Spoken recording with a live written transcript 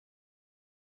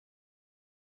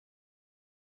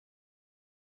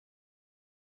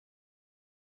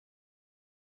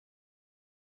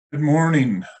Good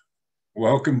morning.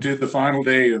 Welcome to the final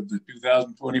day of the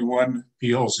 2021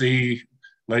 PLC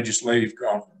Legislative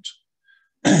Conference.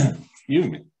 Excuse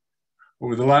me.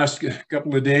 Over the last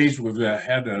couple of days, we've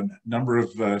had a number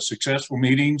of successful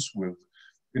meetings. We've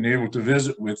been able to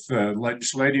visit with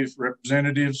legislative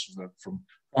representatives from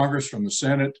Congress, from the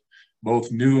Senate,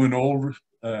 both new and old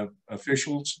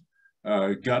officials.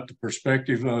 Got the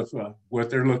perspective of what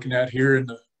they're looking at here in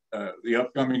the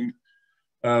upcoming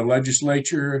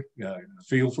legislature,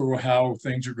 feel for how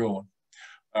things are going.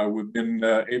 We've been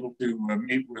able to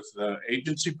meet with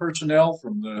agency personnel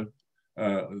from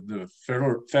the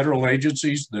federal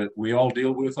agencies that we all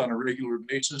deal with on a regular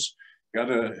basis.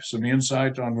 Got some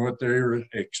insight on what they're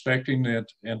expecting and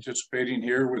anticipating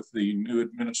here with the new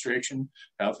administration,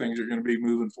 how things are going to be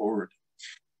moving forward.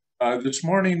 This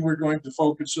morning, we're going to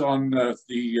focus on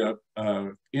the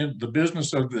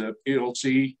business of the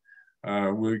PLC.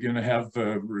 We're going to have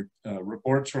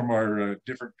reports from our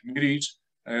different committees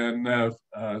and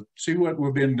see what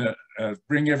we've been,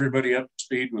 bring everybody up to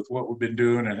speed with what we've been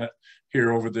doing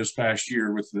here over this past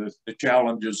year with the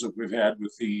challenges that we've had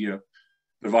with the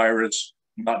virus,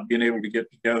 not being able to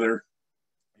get together.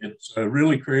 It's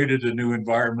really created a new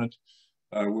environment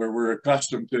where we're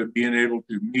accustomed to being able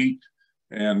to meet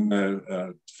and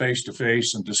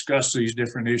face-to-face and discuss these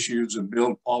different issues and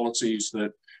build policies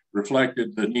that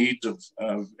reflected the needs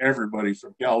of everybody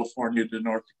from California to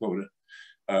North Dakota.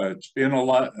 It's been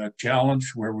a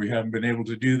challenge where we haven't been able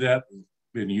to do that. We've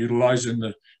been utilizing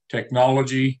the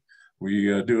technology.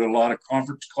 We do a lot of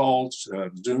conference calls,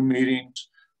 Zoom meetings.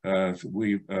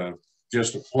 We've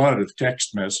just a flood of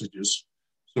text messages.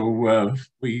 So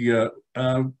we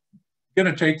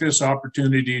going to take this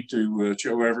opportunity to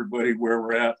show everybody where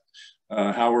we're at,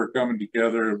 how we're coming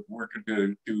together,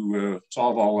 working to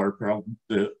solve all our problems,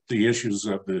 the issues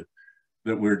of that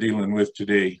we're dealing with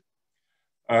today.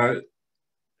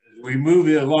 We move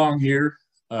along here.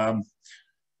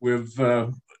 We've,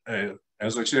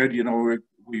 as I said, you know,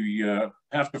 we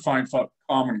have to find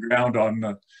common ground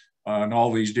on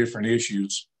all these different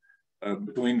issues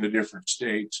between the different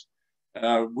states.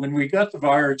 When we got the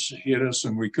virus hit us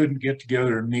and we couldn't get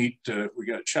together and meet, we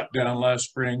got shut down last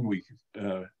spring. We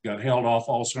got held off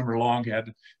all summer long,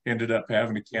 ended up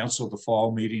having to cancel the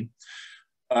fall meeting.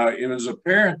 It was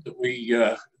apparent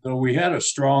that though we had a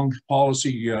strong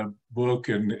policy book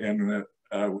and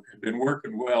been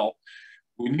working well,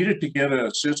 we needed to get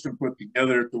a system put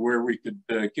together to where we could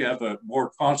have a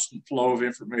more constant flow of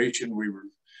information. We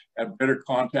had better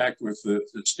contact with the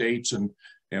states and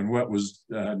what was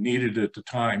needed at the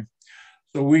time.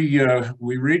 So we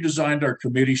redesigned our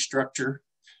committee structure.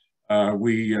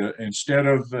 Instead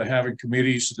of having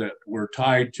committees that were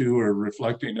tied to or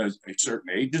reflecting a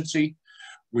certain agency,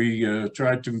 we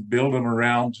tried to build them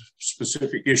around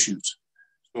specific issues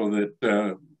so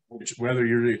that whether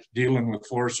you're dealing with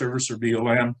Forest Service or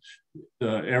BLM,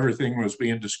 everything was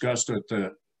being discussed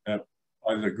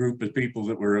by the group of people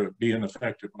that were being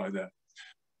affected by that.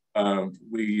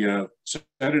 We set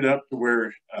it up to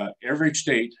where every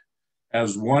state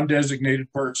has one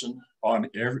designated person on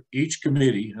each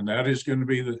committee, and that is going to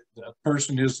be that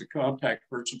person is the contact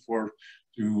person to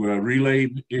relay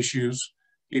issues,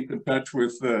 keep in touch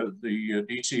with the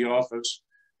DC office,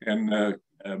 and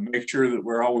make sure that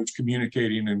we're always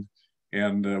communicating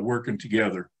and working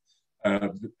together.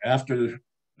 Along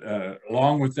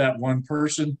with that one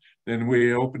person, then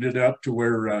we opened it up to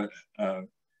where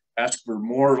ask for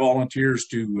more volunteers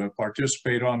to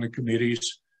participate on the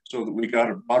committees so that we got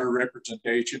a broader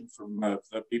representation from the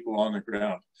people on the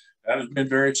ground. That has been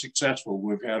very successful.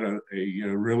 We've had a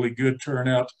really good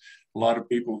turnout. A lot of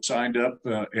people signed up.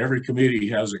 Every committee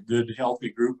has a good, healthy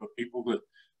group of people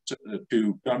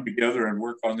to come together and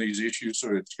work on these issues.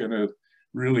 So it's going to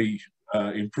really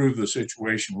improve the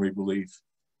situation, we believe.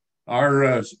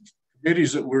 Our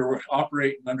committees that we're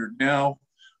operating under now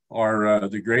are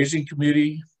the Grazing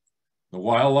Committee, the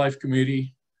Wildlife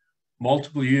Committee,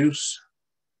 Multiple Use,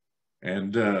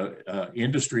 and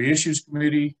Industry Issues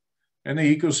Committee, and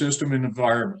the Ecosystem and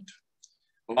Environment.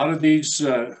 A lot of these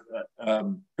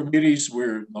committees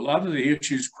where a lot of the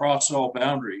issues cross all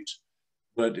boundaries,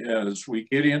 but as we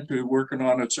get into working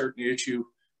on a certain issue,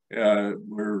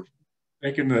 we're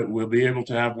thinking that we'll be able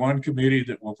to have one committee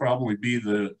that will probably be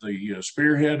the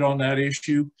spearhead on that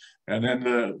issue, and then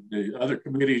the other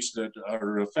committees that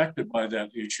are affected by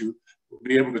that issue will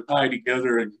be able to tie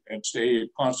together and stay in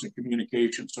constant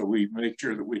communication, so we make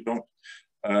sure that we don't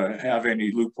have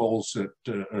any loopholes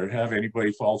or have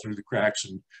anybody fall through the cracks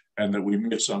and that we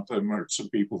miss something or some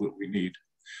people that we need.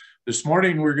 This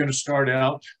morning, we're going to start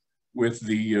out with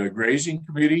the Grazing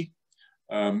Committee.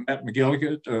 Matt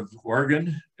McGillicuddy of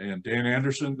Oregon and Dan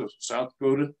Anderson of South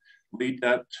Dakota lead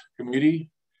that committee.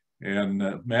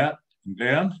 And Matt and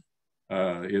Dan,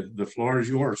 the floor is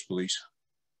yours, please.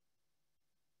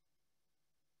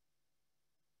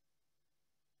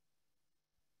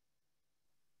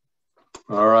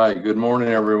 All right, good morning,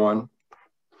 everyone.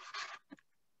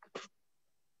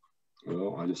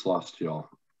 Oh, I just lost y'all.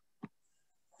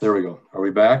 There we go. Are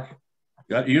we back?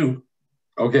 Got you.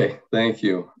 Okay, thank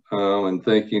you. And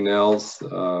thank you, Nels.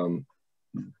 Dan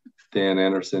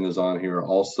Anderson is on here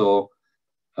also.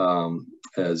 I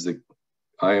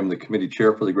am the committee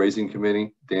chair for the grazing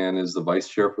committee. Dan is the vice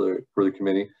chair for the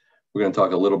committee. We're going to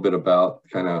talk a little bit about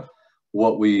kind of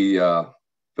what we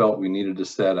felt we needed to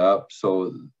set up.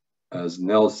 So as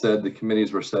Nels said, the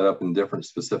committees were set up in different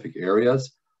specific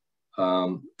areas.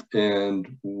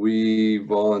 And we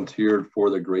volunteered for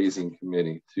the grazing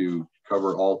committee to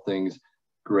cover all things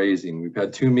grazing. We've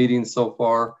had 2 meetings so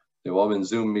far. They've all been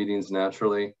Zoom meetings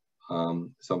naturally.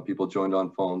 Some people joined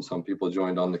on phone, some people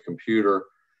joined on the computer.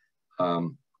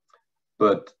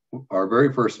 But our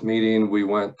very first meeting, we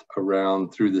went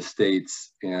around through the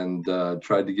states and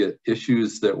tried to get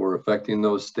issues that were affecting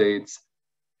those states.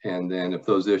 And then if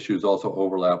those issues also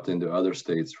overlapped into other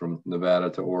states from Nevada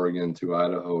to Oregon to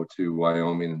Idaho to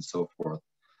Wyoming and so forth.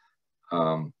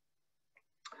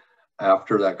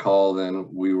 After that call, then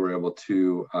we were able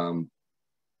to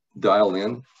dial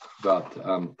in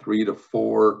about 3 to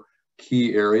 4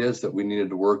 key areas that we needed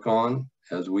to work on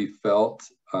as we felt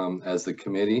as the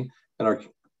committee, and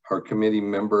our committee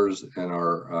members and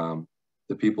our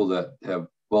the people that have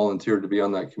volunteered to be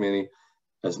on that committee,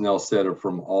 as Nell said, are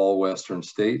from all Western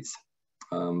states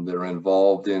that are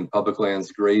involved in public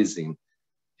lands grazing.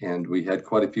 And we had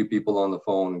quite a few people on the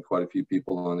phone and quite a few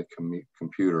people on the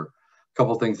computer. A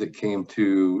couple things that came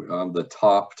to the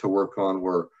top to work on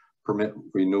were permit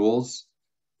renewals,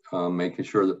 making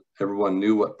sure that everyone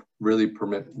knew what really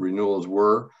permit renewals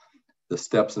were, the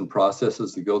steps and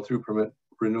processes to go through permit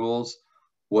renewals,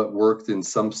 what worked in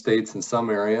some states in some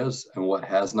areas, and what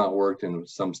has not worked in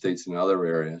some states in other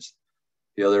areas.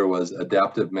 The other was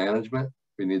adaptive management.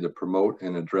 We need to promote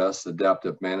and address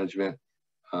adaptive management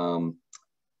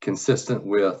consistent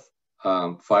with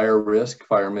fire risk,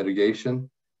 fire mitigation,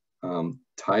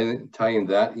 tying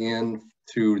that in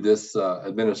to this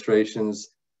administration's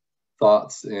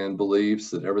thoughts and beliefs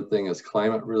that everything is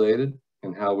climate related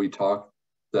and how we talk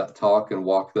that talk and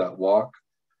walk that walk,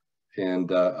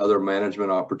 and other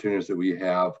management opportunities that we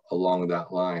have along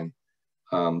that line.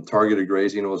 Targeted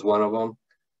grazing was one of them,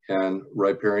 and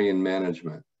riparian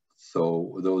management.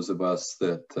 So those of us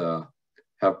that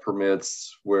have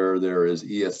permits where there is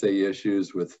ESA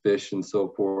issues with fish and so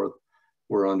forth,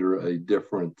 we're under a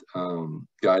different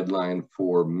guideline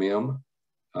for MIM.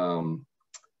 And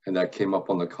that came up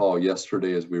on the call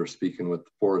yesterday as we were speaking with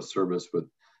the Forest Service with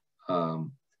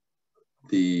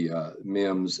the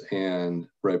MIMs and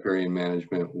riparian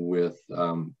management with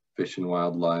Fish and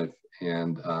Wildlife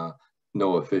and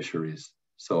NOAA fisheries.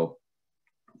 So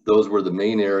those were the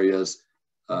main areas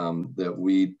that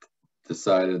we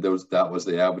decided that was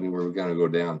the avenue where we're going to go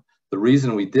down. The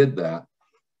reason we did that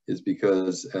is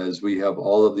because as we have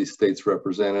all of these states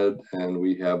represented and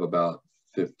we have about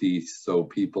 50 so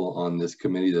people on this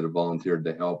committee that have volunteered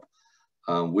to help,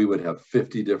 we would have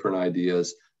 50 different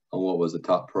ideas on what was the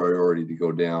top priority to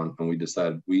go down. And we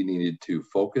decided we needed to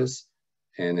focus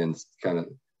and then kind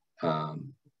of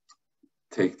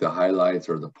take the highlights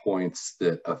or the points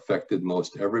that affected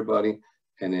most everybody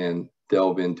and then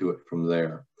delve into it from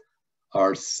there.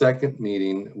 Our second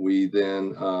meeting, we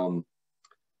then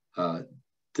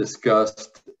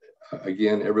discussed,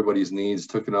 again, everybody's needs,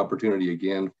 took an opportunity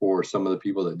again for some of the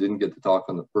people that didn't get to talk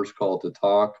on the first call to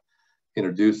talk,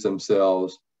 introduce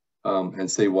themselves, and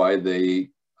say why they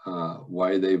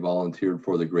volunteered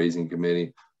for the grazing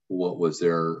committee, what was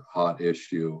their hot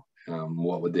issue,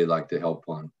 what would they like to help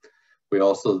on. We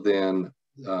also then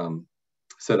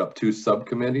set up 2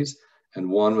 subcommittees, and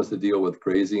one was to deal with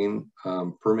grazing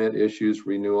permit issues,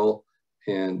 renewal,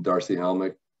 and Darcy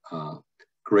Helmick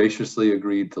graciously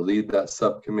agreed to lead that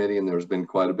subcommittee, and there's been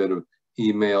quite a bit of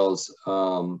emails,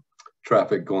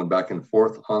 traffic going back and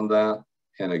forth on that,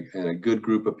 and a good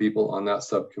group of people on that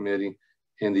subcommittee.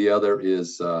 And the other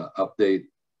is update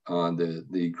on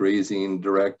the grazing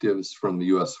directives from the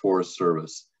U.S. Forest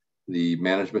Service, the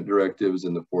management directives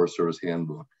in the Forest Service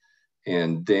handbook.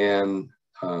 And Dan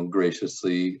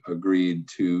graciously agreed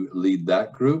to lead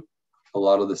that group. A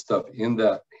lot of the stuff in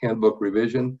that handbook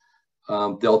revision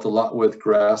dealt a lot with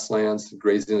grasslands,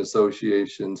 grazing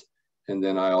associations, and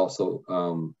then I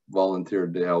also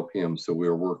volunteered to help him. So we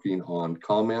were working on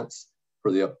comments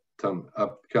for the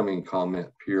upcoming comment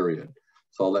period.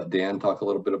 So I'll let Dan talk a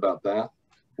little bit about that,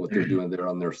 what they're doing there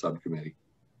on their subcommittee.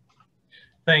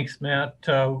 Thanks, Matt.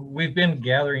 We've been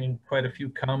gathering quite a few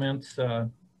comments.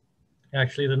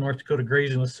 Actually, the North Dakota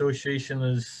Grazing Association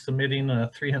is submitting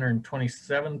a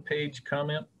 327-page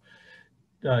comment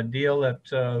deal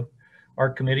that our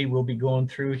committee will be going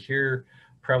through here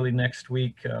probably next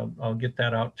week. I'll get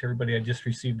that out to everybody. I just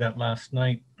received that last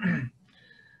night.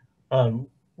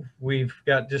 We've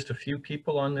got just a few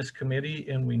people on this committee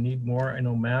and we need more. I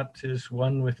know Matt is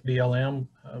one with BLM.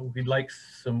 We'd like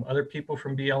some other people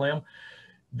from BLM.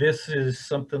 This is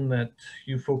something that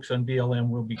you folks on BLM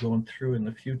will be going through in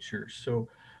the future. So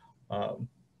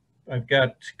I've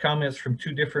got comments from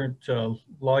two different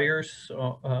lawyers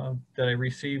that I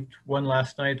received. One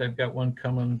last night, I've got one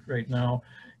coming right now.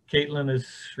 Caitlin has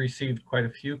received quite a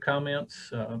few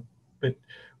comments, but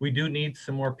we do need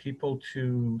some more people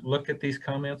to look at these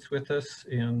comments with us.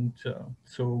 And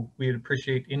so we'd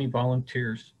appreciate any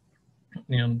volunteers.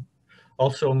 And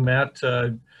also, Matt,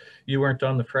 you weren't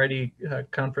on the Friday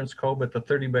conference call, but the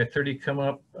 30 by 30 come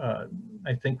up.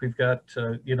 I think we've got,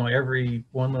 you know, every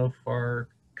one of our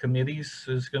committees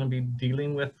is going to be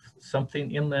dealing with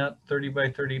something in that 30 by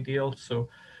 30 deal. So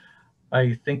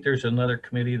I think there's another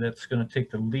committee that's going to take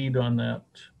the lead on that.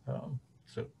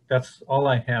 So that's all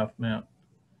I have, Matt.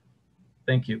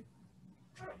 Thank you.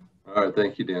 All right,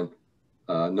 thank you, Dan.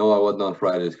 No, I wasn't on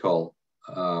Friday's call.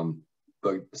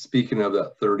 But speaking of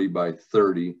that 30 by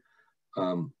 30,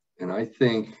 and I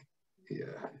think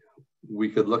we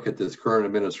could look at this current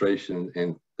administration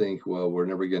and think, well, we're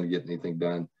never going to get anything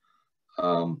done.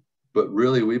 But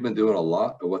really, we've been doing a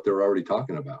lot of what they're already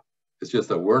talking about. It's just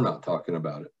that we're not talking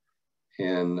about it.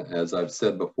 And as I've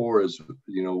said before, is,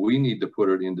 you know, we need to put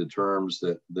it into terms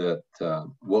that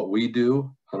what we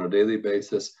do on a daily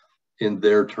basis in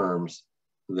their terms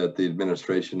that the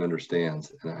administration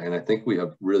understands. And I think we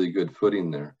have really good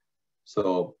footing there.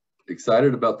 So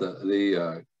excited about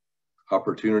the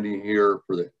opportunity here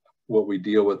for what we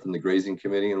deal with in the grazing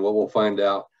committee, and what we'll find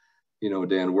out, you know,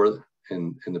 Dan,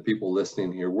 and the people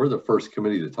listening here, we're the first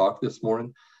committee to talk this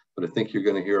morning, but I think you're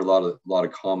going to hear a lot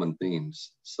of common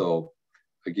themes. So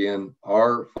again,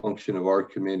 our function of our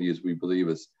committee is, we believe,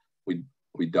 is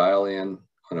we dial in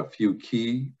on a few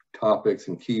key topics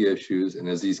and key issues, and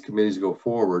as these committees go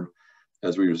forward,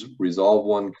 as we resolve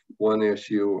one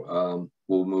issue,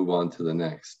 we'll move on to the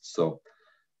next. So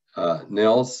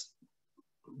Nels,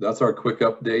 that's our quick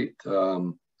update.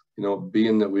 You know,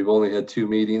 being that we've only had 2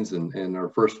 meetings, and our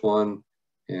first one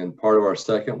and part of our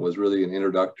second was really an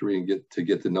introductory and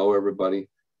get to know everybody.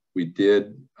 We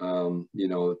did, you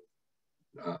know,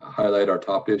 highlight our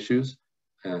top issues,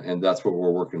 and that's what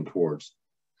we're working towards.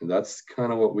 And that's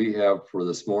kind of what we have for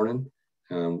this morning.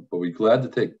 But we're glad to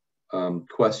take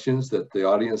questions that the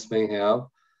audience may have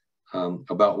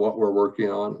about what we're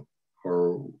working on,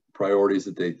 or priorities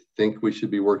that they think we should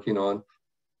be working on.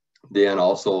 Dan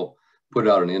also put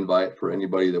out an invite for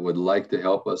anybody that would like to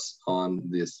help us on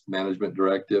this management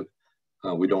directive.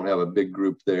 We don't have a big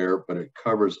group there, but it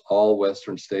covers all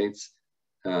Western states.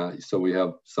 So we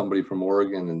have somebody from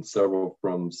Oregon and several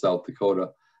from South Dakota.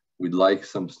 We'd like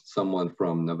someone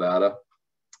from Nevada,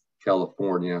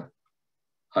 California,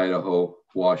 Idaho,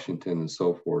 Washington, and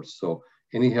so forth. So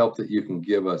any help that you can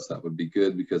give us, that would be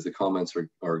good, because the comments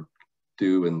are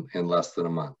due in less than a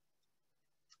month.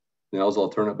 Nels, I'll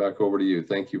turn it back over to you.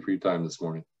 Thank you for your time this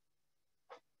morning.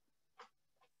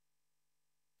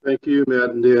 Thank you, Matt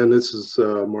and Dan. This is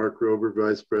Mark Rober,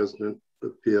 Vice President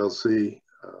of PLC.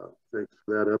 Thanks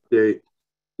for that update.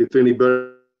 If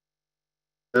anybody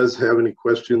does have any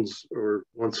questions or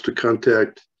wants to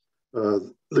contact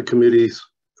the committees,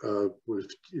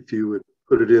 if you would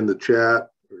put it in the chat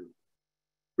or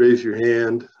raise your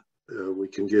hand, we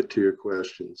can get to your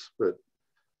questions. But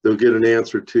they'll get an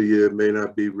answer to you. It may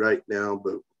not be right now,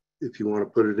 but if you want to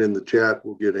put it in the chat,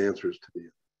 we'll get answers to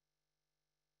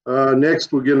you.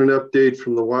 Next, we'll get an update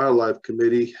from the Wildlife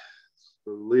Committee.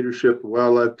 So the leadership of the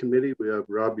Wildlife Committee, we have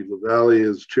Robbie LaValle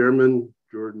as chairman,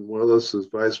 Jordan Willis as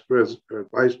vice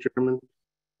chairman.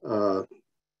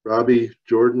 Robbie,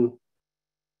 Jordan,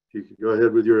 if you could go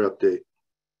ahead with your update.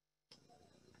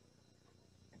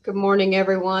 Good morning,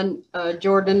 everyone.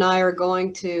 Jordan and I are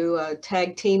going to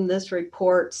tag team this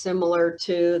report similar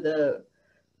to the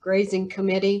Grazing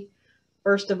Committee.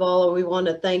 First of all, we want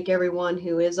to thank everyone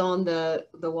who is on the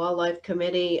Wildlife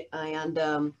Committee,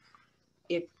 and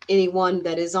if anyone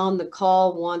that is on the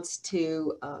call wants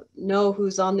to know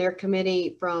who's on their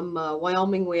committee, from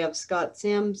Wyoming, we have Scott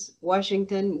Sims.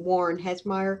 Washington, Warren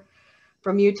Hesmeyer.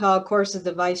 From Utah, of course, is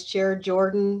the vice chair,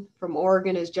 Jordan. From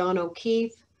Oregon is John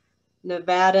O'Keefe.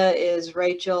 Nevada is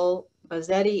Rachel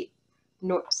Bazzetti.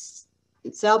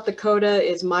 South Dakota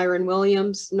is Myron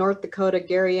Williams. North Dakota,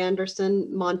 Gary Anderson.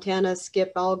 Montana,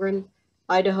 Skip Algren.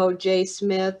 Idaho, Jay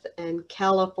Smith. And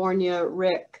California,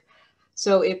 Rick.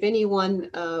 So if anyone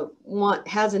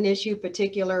has an issue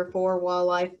particular for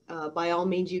wildlife, by all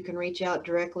means, you can reach out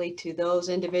directly to those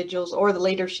individuals or the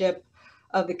leadership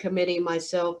of the committee,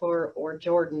 myself or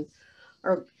Jordan.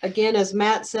 Or again, as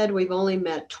Matt said, we've only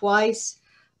met twice.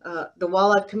 The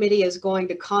Wildlife Committee is going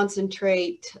to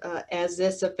concentrate, as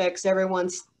this affects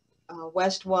everyone's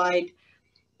west-wide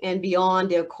and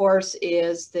beyond, of course,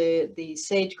 is the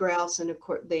sage grouse and of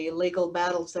course the legal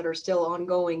battles that are still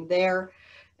ongoing there,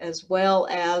 as well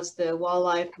as the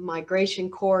wildlife migration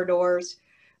corridors.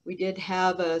 We did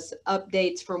have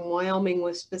updates from Wyoming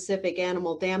with specific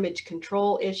animal damage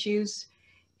control issues,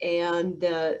 and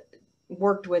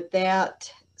worked with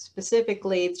that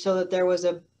specifically so that there was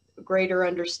a greater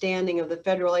understanding of the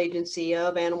federal agency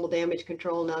of animal damage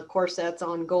control. Now, of course, that's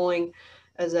ongoing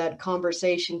as that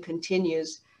conversation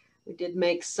continues. We did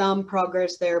make some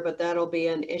progress there, but that'll be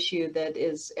an issue that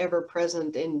is ever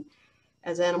present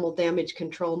as animal damage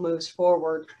control moves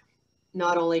forward,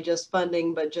 not only just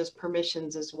funding, but just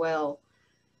permissions as well.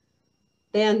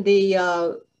 Then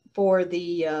for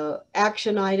the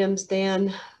action items,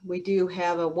 then we do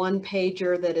have a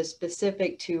one-pager that is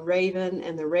specific to raven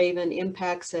and the raven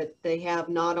impacts that they have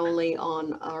not only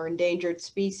on our endangered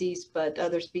species, but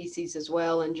other species as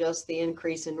well, and just the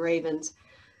increase in ravens.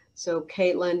 So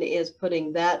Caitlin is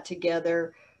putting that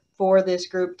together for this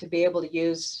group to be able to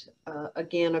use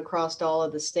again across all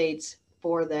of the states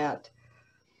for that.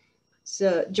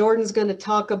 So Jordan's going to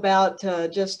talk about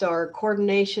just our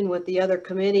coordination with the other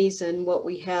committees and what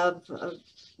we have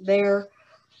there.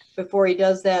 Before he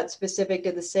does that, specific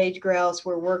to the sage grouse,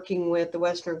 we're working with the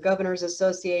Western Governors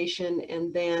Association,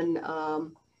 and then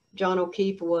John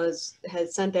O'Keefe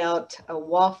has sent out a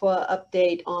WAFA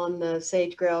update on the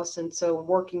sage grouse, and so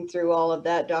working through all of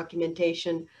that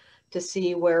documentation to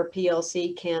see where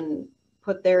PLC can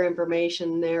put their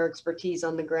information, their expertise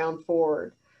on the ground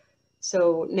forward.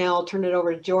 So now I'll turn it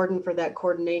over to Jordan for that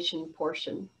coordination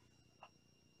portion.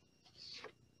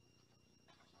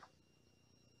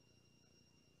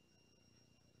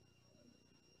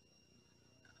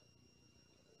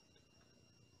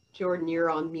 Jordan, you're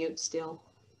on mute still.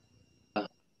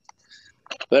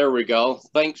 There we go.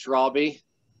 Thanks, Robbie.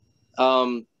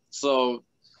 So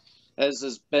as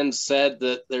has been said,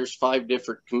 that there's 5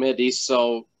 different committees.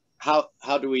 So how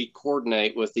do we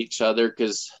coordinate with each other?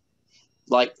 Because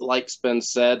like's been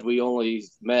said, we only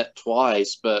met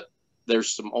twice, but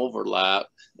there's some overlap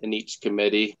in each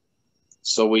committee.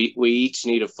 So we each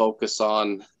need to focus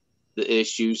on the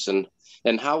issues,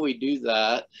 and how we do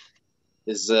that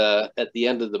is at the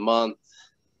end of the month,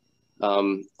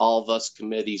 all of us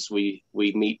committees, we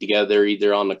meet together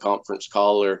either on a conference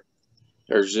call or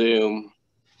Zoom.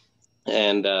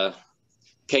 And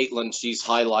Caitlin, she's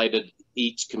highlighted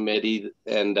each committee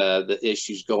and the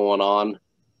issues going on,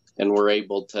 and we're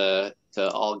able to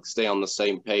all stay on the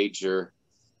same page or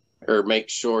make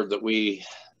sure that we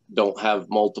don't have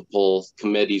multiple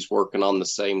committees working on the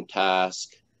same task.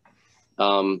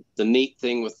 The neat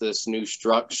thing with this new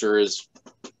structure is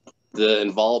the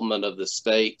involvement of the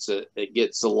states. It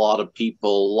gets a lot of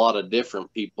people, a lot of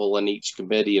different people in each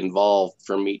committee involved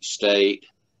from each state.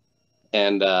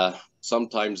 And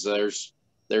sometimes there's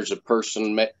a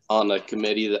person on a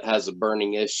committee that has a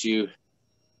burning issue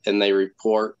and they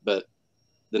report, but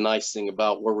the nice thing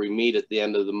about where we meet at the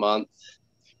end of the month,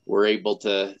 we're able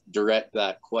to direct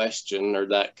that question or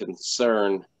that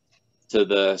concern to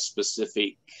the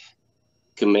specific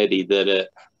committee that it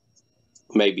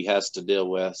maybe has to deal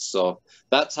with. So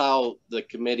that's how the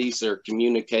committees are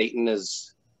communicating,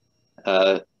 is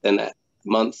a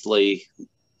monthly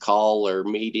call or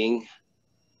meeting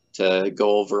to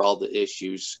go over all the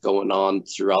issues going on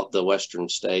throughout the Western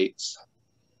states.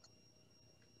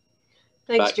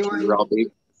 Thanks, Back Jordan. to you, Robbie.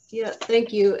 Yeah,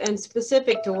 thank you. And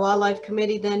specific to Wildlife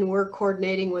Committee, then we're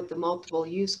coordinating with the Multiple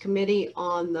Use Committee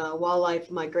on the wildlife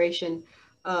migration.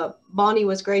 Bonnie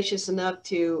was gracious enough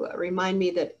to remind me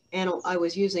that I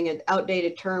was using an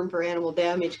outdated term for animal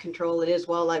damage control. It is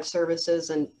wildlife services,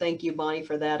 and thank you, Bonnie,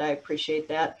 for that. I appreciate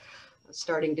that. I'm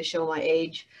starting to show my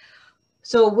age.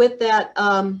 So with that,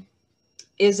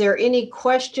 is there any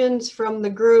questions from the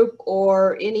group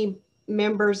or any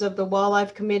members of the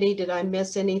Wildlife Committee? Did I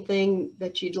miss anything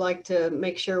that you'd like to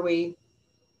make sure we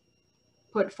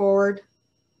put forward?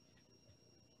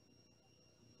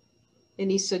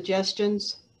 Any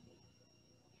suggestions?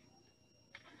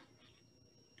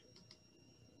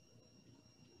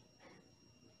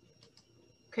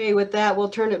 Okay, with that, we'll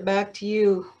turn it back to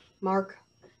you, Mark.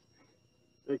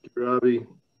 Thank you, Robbie.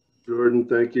 Jordan,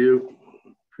 thank you.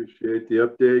 Appreciate the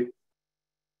update.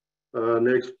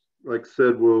 Next, like I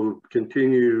said, we'll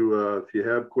continue. If you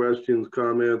have questions,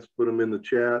 comments, put them in the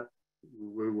chat.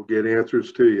 We will get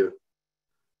answers to you.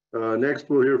 Next,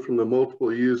 we'll hear from the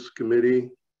Multiple Use Committee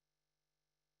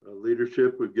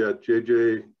leadership. We've got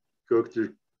JJ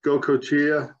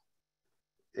Gocochea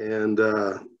and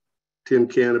Tim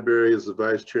Canterbury is the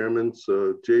vice chairman.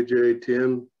 So JJ,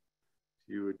 Tim,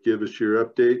 you would give us your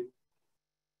update.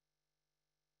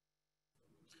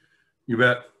 You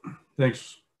bet.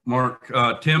 Thanks, Mark.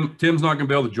 Tim's not going to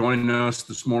be able to join us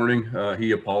this morning.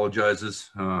 He apologizes.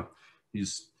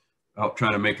 He's out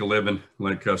trying to make a living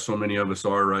like so many of us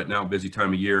are right now, busy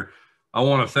time of year. I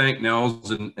want to thank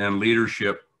Nels and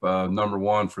leadership, number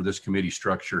one, for this committee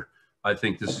structure. I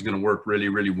think this is going to work really,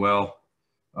 really well.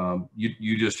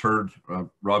 You just heard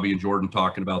Robbie and Jordan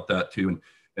talking about that too.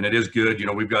 And it is good. You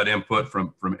know, we've got input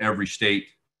from every state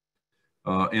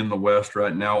in the West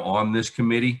right now on this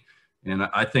committee. And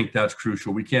I think that's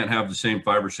crucial. We can't have the same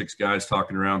 5 or 6 guys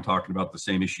talking about the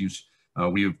same issues.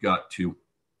 We've got to,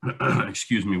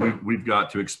 excuse me, we've got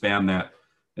to expand that.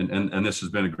 And this has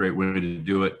been a great way to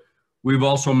do it. We've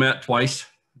also met twice.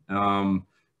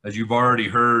 As you've already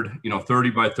heard, you know, 30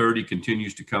 by 30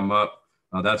 continues to come up.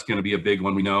 That's going to be a big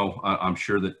one. We know, I'm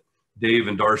sure that Dave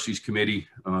and Darcy's committee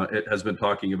has been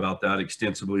talking about that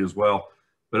extensively as well.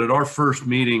 But at our first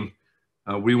meeting,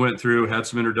 we went through, had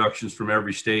some introductions from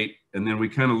every state, and then we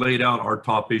kind of laid out our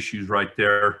top issues right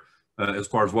there as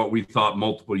far as what we thought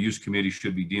multiple use committees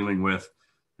should be dealing with.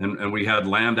 And we had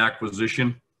land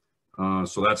acquisition.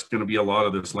 So that's going to be a lot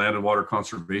of this land and water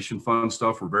conservation fund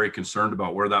stuff. We're very concerned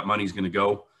about where that money is going to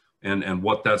go and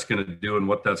what that's going to do and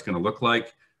what that's going to look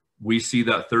like. We see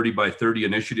that 30 by 30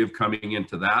 initiative coming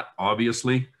into that,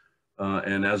 obviously.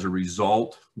 And as a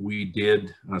result, we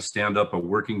did stand up a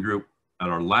working group at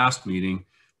our last meeting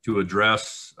to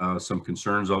address some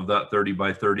concerns of that 30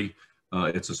 by 30.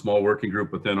 It's a small working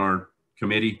group within our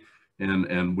committee,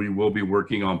 and we will be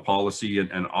working on policy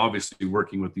and obviously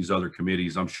working with these other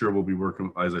committees. I'm sure we'll be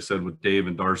working, as I said, with Dave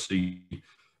and Darcy,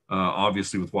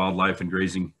 obviously with Wildlife and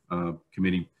Grazing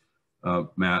Committee,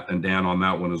 Matt and Dan on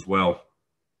that one as well.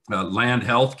 Land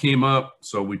health came up.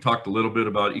 So we talked a little bit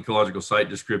about ecological site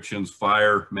descriptions,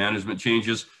 fire management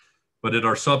changes. But at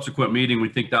our subsequent meeting, we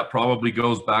think that probably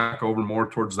goes back over more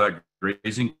towards that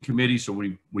grazing committee. So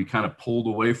we kind of pulled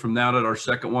away from that at our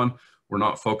second one. We're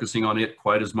not focusing on it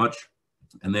quite as much.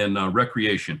 And then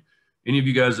recreation. Any of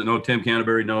you guys that know Tim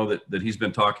Canterbury know that he's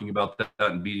been talking about that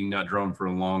and beating that drum for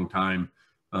a long time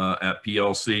at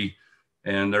PLC.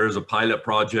 And there is a pilot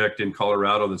project in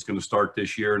Colorado that's going to start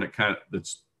this year, and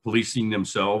that's policing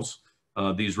themselves,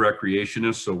 these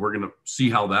recreationists. So we're going to see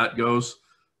how that goes.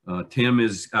 Tim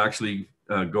is actually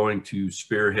going to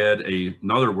spearhead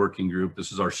another working group.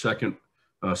 This is our second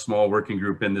small working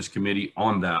group in this committee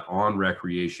on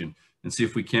recreation, and see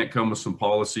if we can't come with some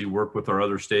policy, work with our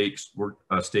other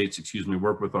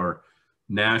work with our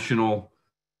national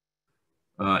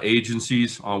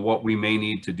agencies on what we may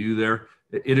need to do there.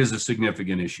 It is a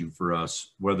significant issue for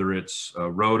us, whether it's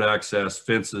road access,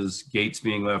 fences, gates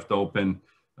being left open,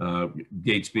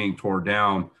 gates being torn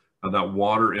down. That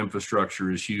water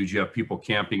infrastructure is huge. You have people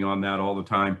camping on that all the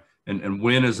time. And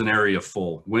when is an area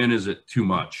full? When is it too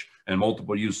much? And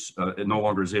multiple use it no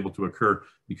longer is able to occur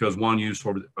because one use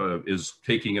is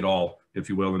taking it all, if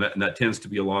you will. And that tends to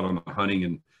be a lot on the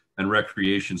hunting and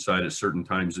recreation side at certain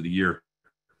times of the year.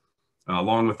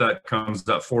 Along with that comes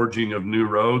that forging of new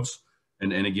roads.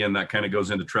 And again, that kind of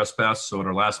goes into trespass. So at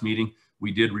our last meeting,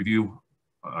 we did review,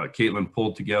 Caitlin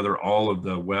pulled together all of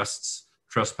the West's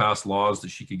trespass laws that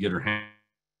she could get her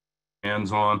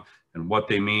hands on and what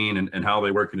they mean and how they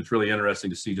work. And it's really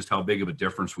interesting to see just how big of a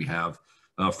difference we have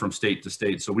from state to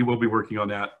state. So we will be working on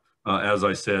that. As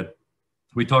I said,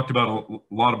 we talked about a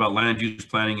lot about land use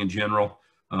planning in general,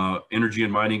 energy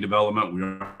and mining development. We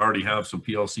already have some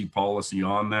PLC policy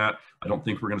on that. I don't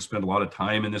think we're going to spend a lot of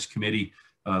time in this committee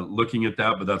looking at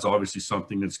that, but that's obviously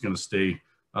something that's going to stay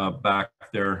back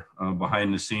there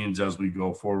behind the scenes as we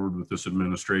go forward with this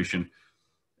administration.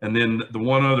 And then the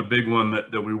one other big one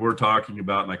that we were talking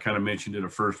about, and I kind of mentioned it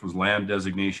at first, was land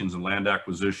designations and land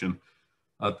acquisition.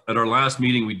 At our last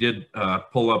meeting, we did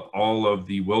pull up all of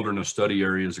the wilderness study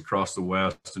areas across the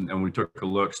West, and we took a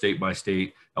look state by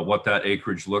state at what that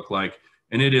acreage looked like.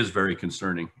 And it is very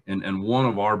concerning. And one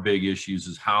of our big issues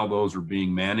is how those are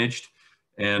being managed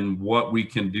and what we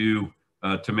can do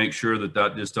to make sure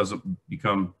that just doesn't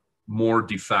become more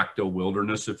de facto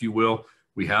wilderness, if you will.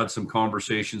 We had some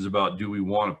conversations about, do we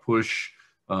want to push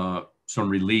some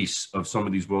release of some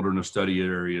of these wilderness study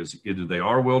areas. Either they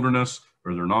are wilderness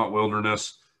or they're not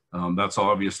wilderness. That's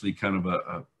obviously kind of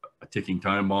a ticking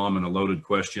time bomb and a loaded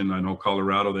question. I know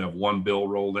Colorado, they have one bill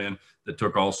rolled in that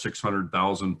took all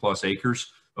 600,000 plus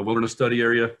acres of wilderness study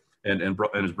area and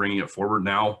is bringing it forward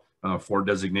now for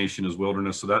designation as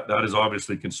wilderness. So that is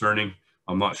obviously concerning.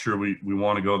 I'm not sure we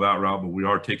want to go that route, but we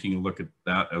are taking a look at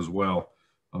that as well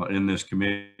in this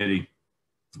committee.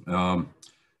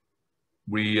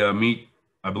 We meet,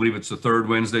 I believe it's the third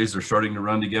Wednesdays. They're starting to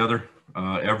run together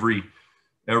every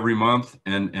month.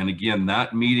 And again,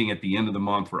 that meeting at the end of the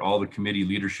month where all the committee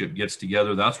leadership gets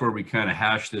together, that's where we kind of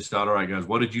hash this out. All right, guys,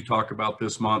 what did you talk about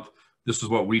this month? This is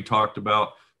what we talked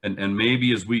about. And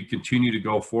maybe as we continue to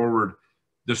go forward,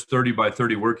 this 30 by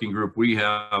 30 working group we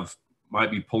have might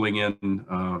be pulling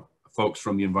in folks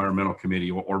from the environmental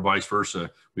committee or vice versa.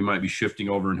 We might be shifting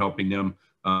over and helping them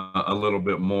a little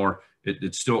bit more.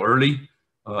 It's still early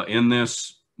in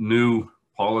this new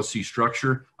policy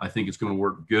structure. I think it's going to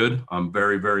work good. I'm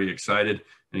very, very excited.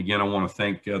 And again, I want to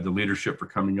thank the leadership for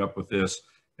coming up with this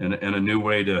and a new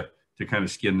way to kind of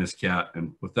skin this cat.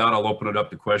 And with that, I'll open it up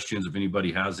to questions if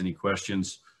anybody has any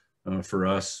questions for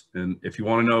us. And if you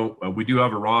want to know, we do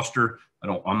have a roster.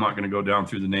 I'm not going to go down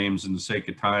through the names in the sake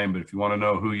of time, but if you want to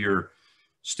know who your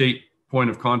state point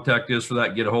of contact is for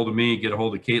that, get a hold of me, get a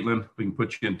hold of Caitlin. We can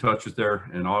put you in touch with her.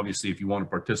 And obviously, if you want to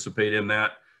participate in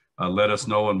that, let us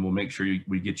know and we'll make sure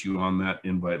we get you on that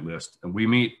invite list. And we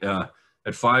meet at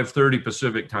 5:30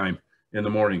 Pacific time in the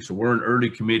morning. So we're an early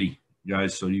committee,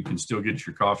 guys, so you can still get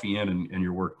your coffee in and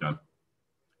your work done.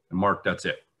 And Mark, that's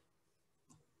it.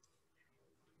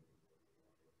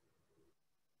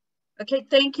 Okay,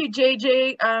 thank you,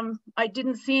 JJ. I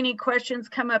didn't see any questions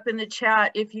come up in the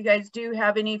chat. If you guys do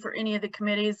have any for any of the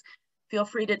committees, feel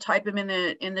free to type them in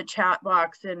the chat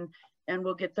box and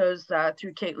we'll get those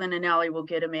through Caitlin and Allie. We'll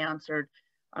get them answered.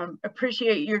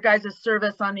 Appreciate your guys'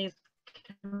 service on these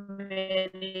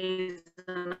committees,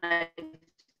 and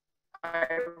I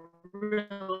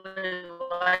really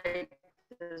like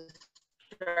the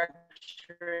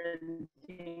structure and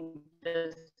think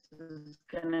this is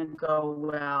gonna go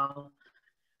well.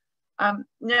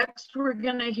 Next, we're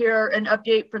gonna hear an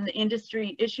update from the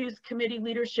Industry Issues Committee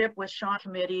leadership with Sean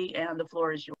Committee, and the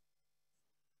floor is yours.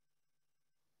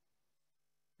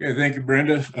 Okay, thank you,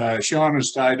 Brenda. Sean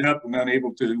is tied up and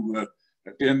unable to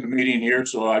attend the meeting here,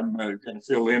 so I'm going to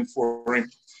fill in for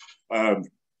him.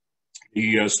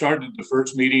 He started the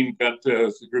first meeting, got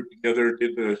the group together,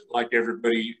 did like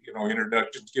everybody,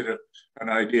 introductions, get an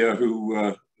idea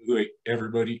who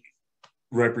everybody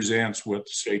represents, what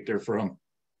state they're from.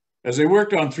 As they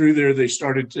worked on through there, they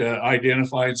started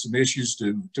identifying some issues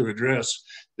to address.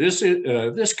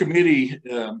 This committee,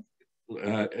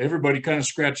 everybody kind of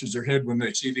scratches their head when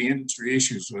they see the industry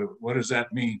issues. What does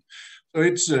that mean? So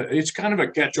it's kind of a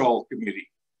catch-all committee.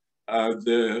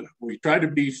 We try to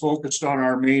be focused on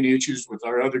our main issues with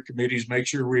our other committees, make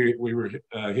sure we were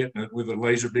hitting it with a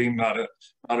laser beam, not a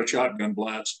shotgun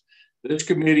blast. This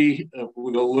committee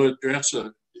will address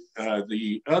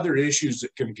the other issues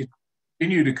that can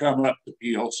continue to come up to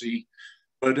PLC,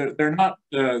 but they're not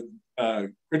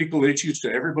critical issues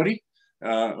to everybody,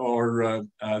 or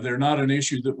they're not an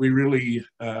issue that we really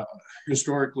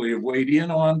historically have weighed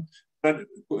in on. But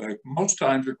most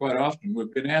times, or quite often,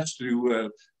 we've been asked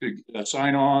to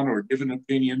sign on or give an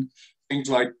opinion. Things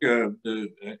like the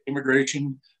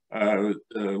immigration, the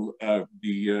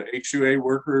H2A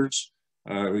workers,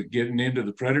 getting into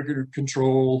the predator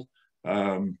control,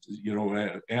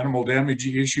 animal damage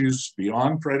issues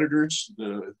beyond predators,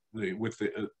 with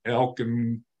the elk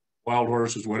and wild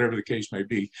horses, whatever the case may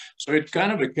be. So it's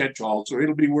kind of a catch-all. So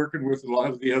it'll be working with a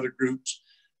lot of the other groups,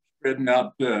 spreading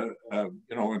out,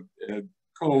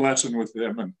 coalescing with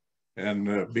them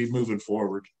and be moving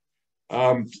forward.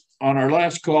 On our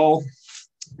last call,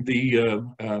 they're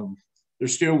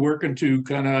still working to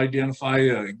kind of identify,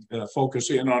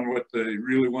 focus in on what they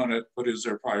really want to put as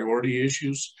their priority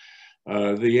issues.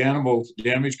 The animal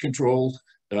damage control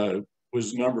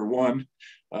was number one.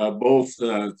 Both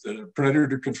the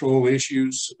predator control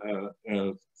issues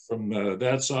from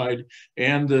that side,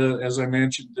 and as I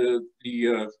mentioned,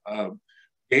 the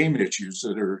game issues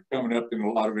that are coming up in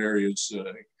a lot of areas,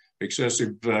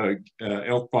 excessive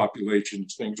elk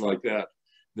populations, things like that,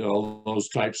 all those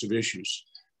types of issues.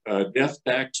 Death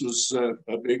tax was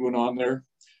a big one on there,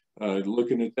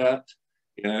 looking at that.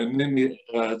 And then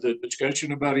the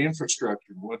discussion about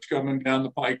infrastructure, what's coming down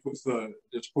the pike with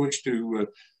this push to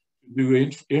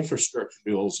do infrastructure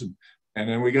bills. And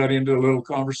then we got into a little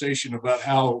conversation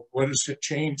about what has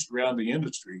changed around the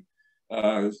industry.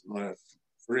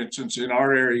 For instance, in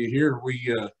our area here,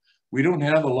 we don't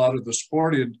have a lot of the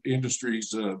sport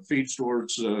industries, feed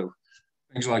stores,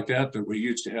 things like that we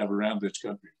used to have around this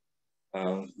country.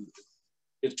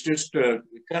 It's just kind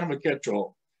of a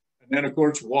catch-all. And then, of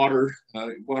course, water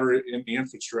in the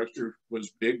infrastructure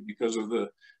was big because of a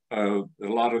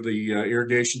lot of the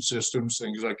irrigation systems,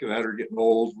 things like that are getting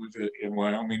old. In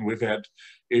Wyoming, we've had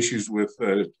issues with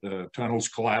tunnels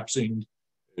collapsing,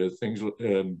 things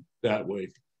that way.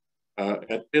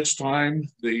 At this time,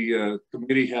 the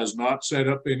committee has not set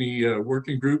up any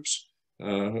working groups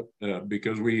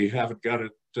because we haven't got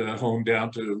it honed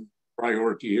down to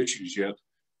priority issues yet.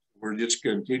 We're just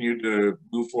continuing to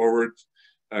move forward,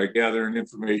 gathering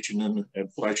information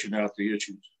and fleshing out the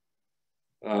issues.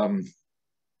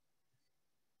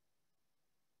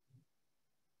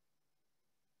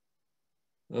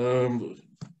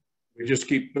 We just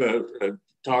keep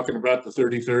talking about the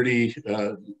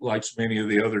 30-30 like so many of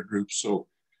the other groups. So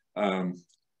the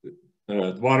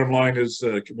bottom line is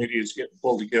the committee is getting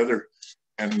pulled together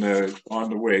and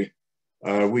on the way.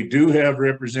 We do have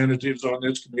representatives on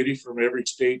this committee from every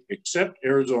state except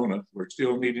Arizona. We're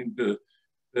still needing to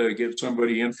get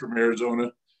somebody in from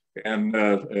Arizona. And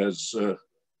as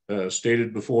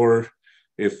stated before,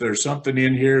 if there's something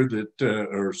in here that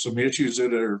or some issues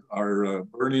that are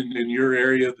burning in your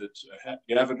area that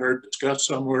you haven't heard discussed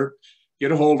somewhere,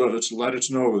 get a hold of us and let us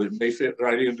know. That may fit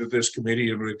right into this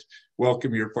committee and would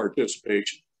welcome your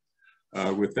participation.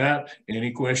 With that,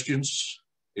 any questions?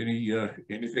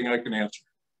 Anything I can answer?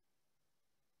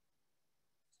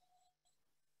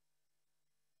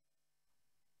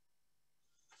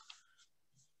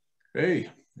 Hey.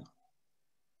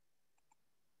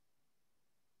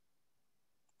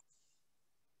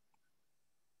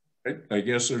 I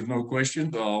guess there's no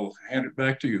questions. I'll hand it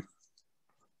back to you.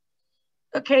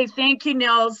 Okay, thank you,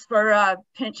 Nils, for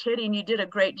pinch hitting. You did a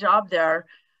great job there.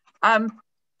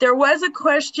 There was a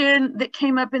question that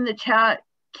came up in the chat,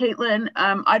 Caitlin.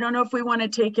 I don't know if we want to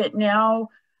take it now.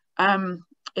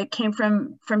 It came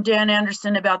from Dan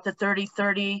Anderson about the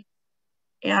 30-30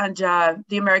 and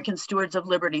the American Stewards of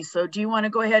Liberty. So do you want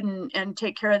to go ahead and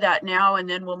take care of that now, and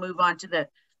then we'll move on to the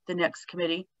next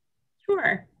committee?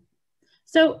 Sure.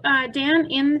 So Dan,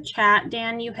 in the chat,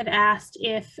 Dan, you had asked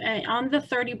if on the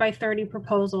 30-by-30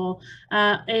 proposal,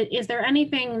 is there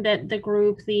anything that the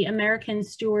group, the American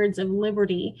Stewards of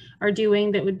Liberty, are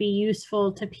doing that would be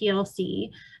useful to PLC?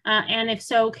 And if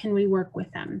so, can we work with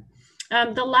them?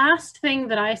 The last thing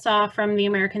that I saw from the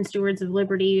American Stewards of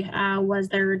Liberty was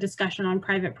their discussion on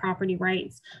private property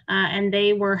rights. And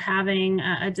they were having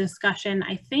a discussion,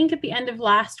 I think at the end of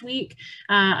last week,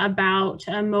 about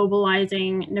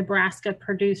mobilizing Nebraska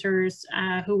producers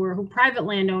who were private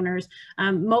landowners,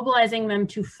 mobilizing them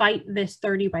to fight this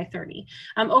 30-by-30.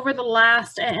 Over the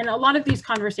last, and a lot of these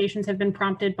conversations have been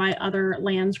prompted by other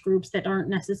lands groups that aren't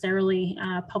necessarily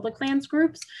public lands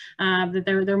groups, that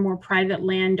they're more private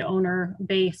landowner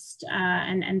based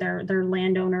and their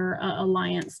landowner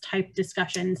alliance type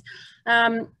discussions.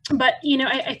 But you know,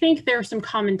 I think there are some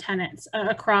common tenets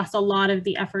across a lot of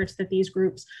the efforts that these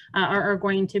groups are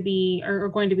going to be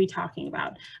talking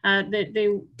about.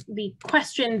 The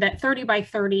question that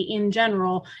 30-by-30 in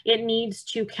general, it needs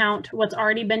to count what's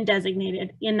already been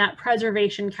designated in that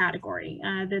preservation category.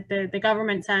 That the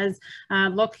government says,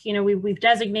 look, you know, we've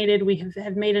designated, we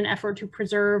have made an effort to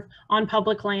preserve on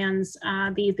public lands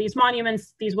these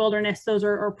monuments, these wilderness, those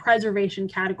are preservation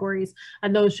categories,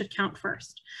 and those should count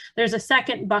first. There's a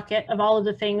second bucket of all of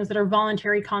the things that are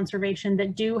voluntary conservation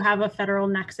that do have a federal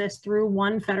nexus through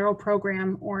one federal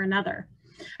program or another.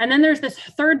 And then there's this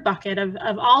third bucket of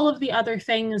all of the other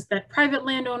things that private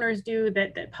landowners do,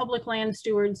 that public land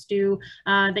stewards do,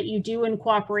 that you do in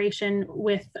cooperation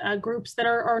with groups that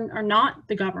are not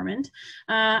the government,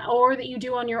 or that you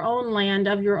do on your own land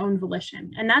of your own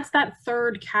volition. And that's that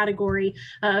third category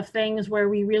of things where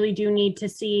we really do need to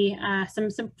see some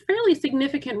fairly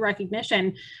significant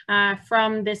recognition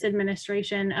from this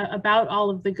administration about all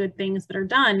of the good things that are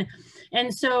done.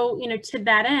 And so, you know, to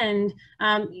that end,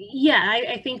 yeah,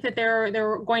 I think that there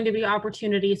are going to be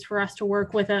opportunities for us to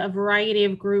work with a variety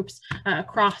of groups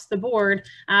across the board.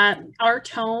 Our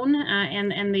tone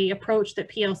and the approach that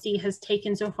PLC has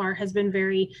taken so far has been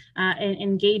very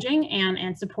engaging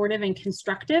and supportive and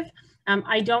constructive.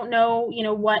 I don't know,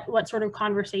 what sort of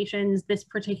conversations this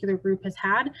particular group has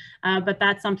had, but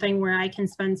that's something where I can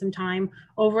spend some time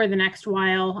over the next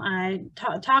while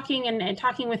talking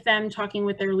with them, talking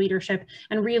with their leadership,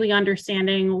 and really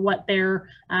understanding what their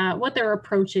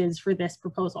approach is for this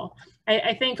proposal.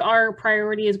 I think our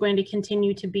priority is going to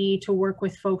continue to be to work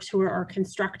with folks who are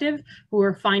constructive, who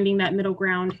are finding that middle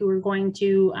ground, who are going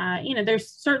to,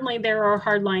 there are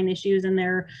hardline issues and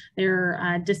there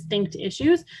are distinct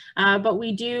issues, but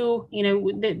we do,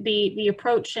 the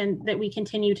approach that we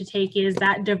continue to take is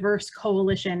that diverse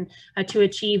coalition to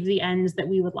achieve the ends that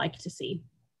we would like to see.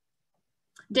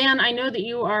 Dan, I know that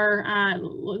you are,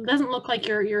 doesn't look like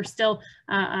you're still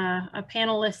a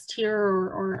panelist here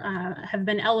or have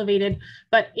been elevated,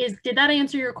 but did that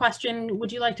answer your question? Would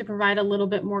you like to provide a little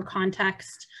bit more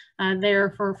context there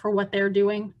for what they're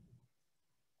doing?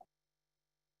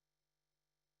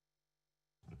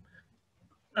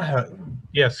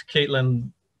 Yes,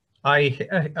 Caitlin, I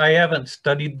haven't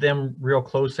studied them real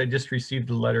close. I just received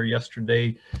a letter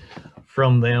yesterday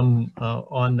from them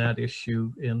on that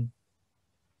issue, and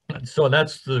so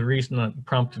that's the reason that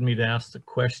prompted me to ask the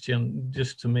question,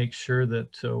 just to make sure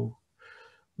that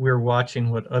we're watching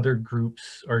what other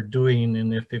groups are doing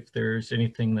and if there's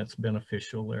anything that's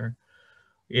beneficial there.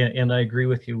 And I agree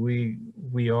with you.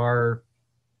 We are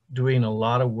doing a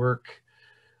lot of work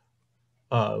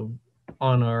on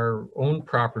our own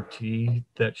property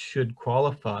that should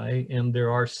qualify, and there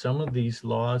are some of these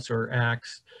laws or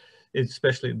acts,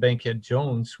 especially Bankhead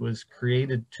Jones, was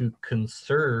created to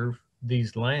conserve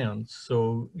these lands.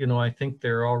 So, I think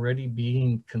they're already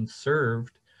being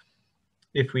conserved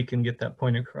if we can get that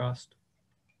point across.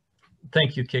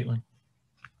 Thank you, Caitlin.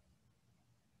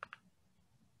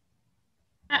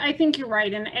 I think you're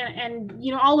right,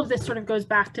 and all of this sort of goes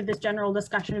back to this general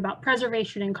discussion about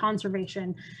preservation and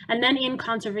conservation, and then in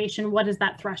conservation, what does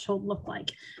that threshold look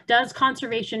like? Does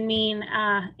conservation mean,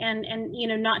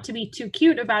 and not to be too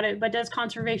cute about it, but does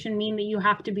conservation mean that you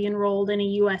have to be enrolled in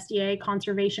a USDA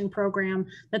conservation program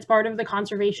that's part of the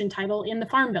conservation title in the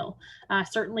Farm Bill?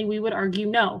 Certainly, we would argue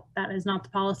no. That is not the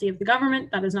policy of the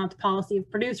government. That is not the policy of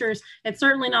producers. It's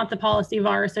certainly not the policy of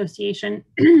our association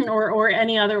or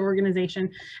any other organization.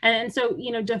 And so,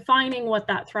 defining what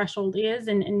that threshold is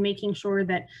and making sure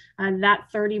that that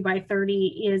 30 by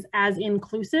 30 is as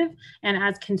inclusive and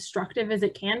as constructive as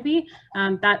it can be,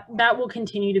 that will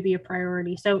continue to be a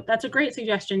priority. So that's a great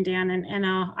suggestion, Dan, and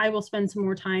I will spend some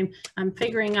more time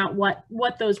figuring out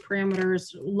what those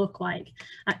parameters look like.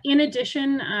 In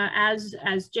addition, as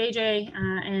JJ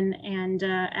and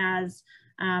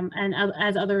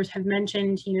as others have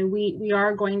mentioned, we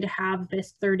are going to have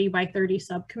this 30 by 30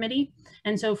 subcommittee.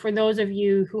 And so for those of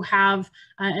you who have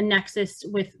a nexus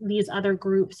with these other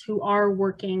groups who are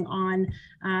working on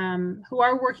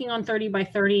 30 by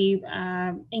 30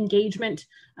 engagement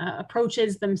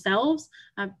approaches themselves,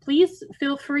 please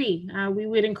feel free. We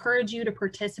would encourage you to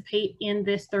participate in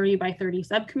this 30 by 30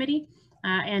 subcommittee.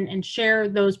 And share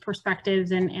those perspectives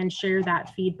and share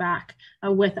that feedback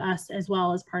with us as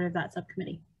well as part of that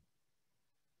subcommittee.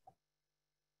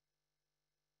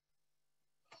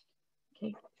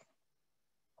 Okay.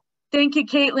 Thank you,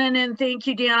 Caitlin, and thank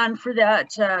you, Dan, for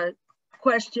that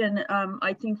question.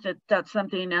 I think that that's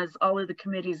something, as all of the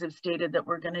committees have stated, that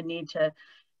we're going to need to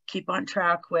keep on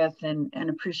track with and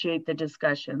appreciate the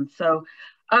discussion. So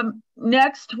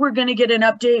next, we're going to get an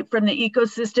update from the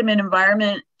Ecosystem and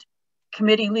Environment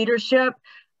Committee leadership.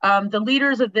 The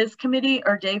leaders of this committee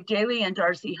are Dave Daly and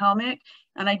Darcy Helmick,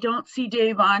 and I don't see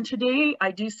Dave on today.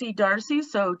 I do see Darcy,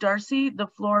 so Darcy, the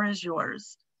floor is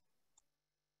yours.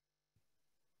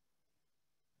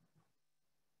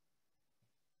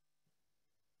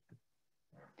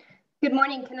 Good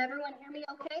morning, can everyone hear me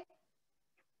okay?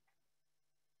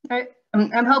 All right,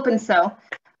 I'm hoping so.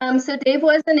 So Dave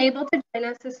wasn't able to join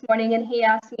us this morning, and he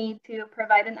asked me to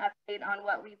provide an update on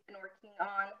what we've been working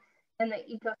on in the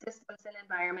Ecosystems and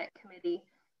Environment Committee.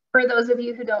 For those of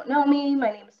you who don't know me,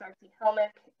 my name is Darcy Helmick,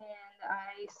 and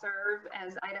I serve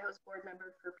as Idaho's board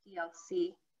member for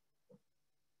PLC.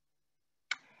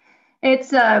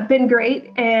 It's been great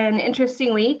and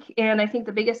interesting week, and I think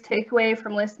the biggest takeaway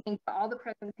from listening to all the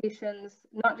presentations,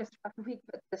 not just last week,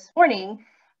 but this morning,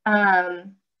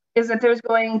 is that there's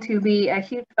going to be a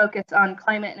huge focus on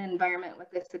climate and environment with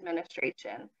this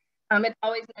administration. It's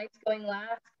always nice going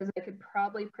last because I could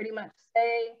probably pretty much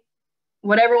say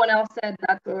what everyone else said,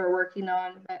 that's what we're working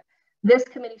on. But this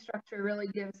committee structure really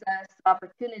gives us the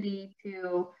opportunity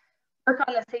to work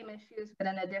on the same issues, but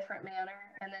in a different manner,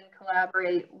 and then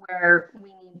collaborate where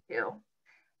we need to.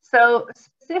 So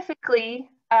specifically,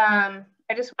 I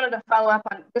just wanted to follow up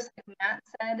on, just like Matt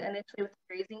said initially with the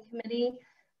grazing committee,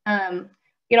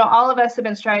 You know, all of us have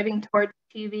been striving towards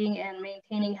achieving and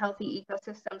maintaining healthy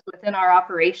ecosystems within our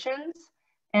operations.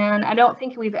 And I don't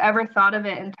think we've ever thought of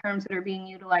it in terms that are being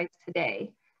utilized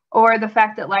today, or the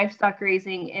fact that livestock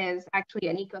raising is actually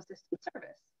an ecosystem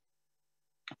service.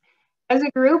 As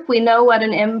a group, we know what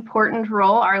an important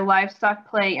role our livestock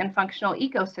play in functional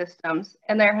ecosystems,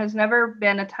 and there has never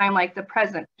been a time like the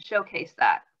present to showcase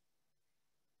that.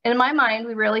 In my mind,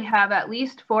 we really have at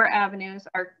least 4 avenues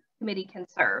our committee can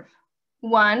serve.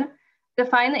 1,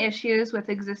 define the issues with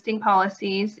existing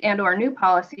policies and/or new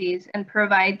policies and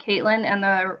provide Caitlin and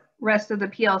the rest of the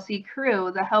PLC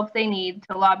crew the help they need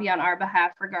to lobby on our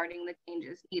behalf regarding the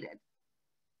changes needed.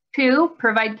 2,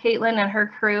 provide Caitlin and her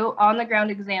crew on-the-ground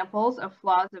examples of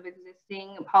flaws of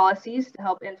existing policies to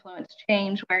help influence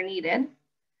change where needed.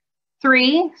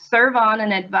 3, serve on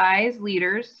and advise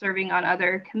leaders serving on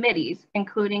other committees,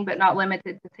 including but not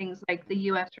limited to things like the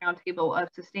U.S. Roundtable of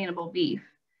Sustainable Beef.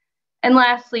 And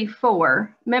lastly,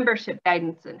 4, membership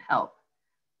guidance and help.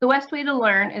 The best way to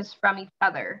learn is from each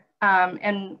other.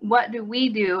 And what do we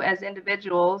do as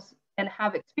individuals and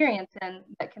have experience in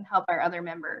that can help our other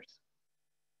members?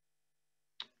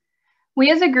 We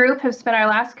as a group have spent our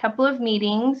last couple of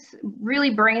meetings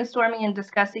really brainstorming and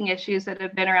discussing issues that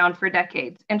have been around for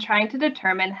decades and trying to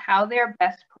determine how they're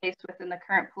best placed within the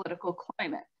current political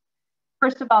climate.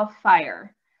 First of all,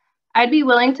 fire. I'd be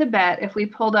willing to bet if we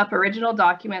pulled up original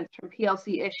documents from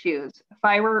PLC issues,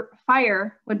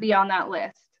 fire would be on that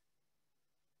list.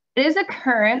 It is a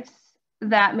occurrence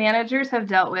that managers have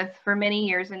dealt with for many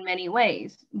years in many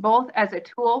ways, both as a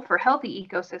tool for healthy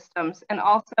ecosystems and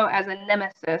also as a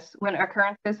nemesis when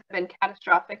occurrences have been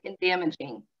catastrophic and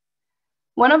damaging.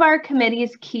 One of our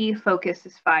committee's key focus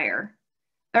is fire.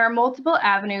 There are multiple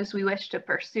avenues we wish to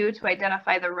pursue to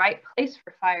identify the right place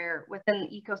for fire within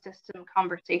the ecosystem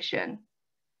conversation.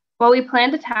 While we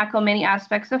plan to tackle many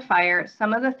aspects of fire,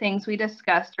 some of the things we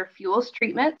discussed are fuels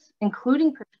treatments,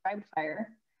 including prescribed fire,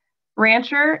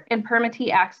 rancher and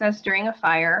permittee access during a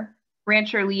fire,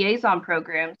 rancher liaison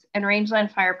programs, and rangeland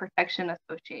fire protection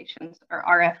associations, or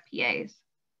RFPAs.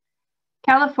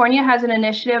 California has an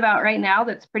initiative out right now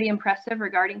that's pretty impressive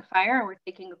regarding fire, and we're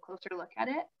taking a closer look at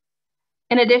it.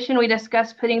 In addition, we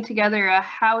discussed putting together a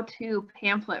how-to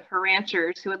pamphlet for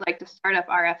ranchers who would like to start up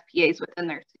RFPAs within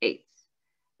their states.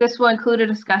 This will include a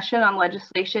discussion on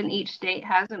legislation each state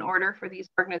has in order for these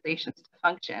organizations to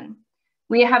function.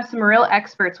 We have some real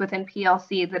experts within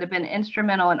PLC that have been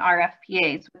instrumental in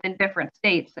RFPAs within different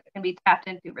states that can be tapped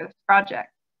into for this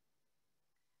project.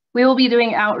 We will be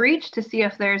doing outreach to see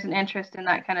if there's an interest in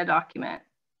that kind of document.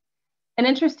 An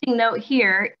interesting note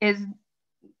here is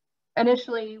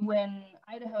initially when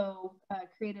Idaho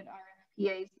created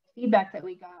RFPAs, the feedback that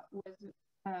we got was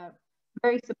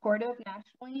very supportive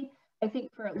nationally. I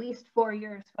think for at least 4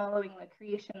 years following the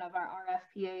creation of our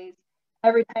RFPAs,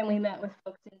 every time we met with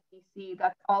folks in DC,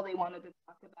 that's all they wanted to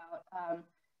talk about.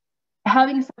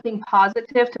 Having something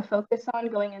positive to focus on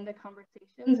going into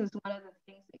conversations is one of the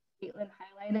things that Caitlin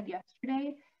highlighted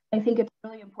yesterday. I think it's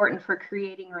really important for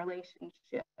creating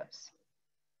relationships.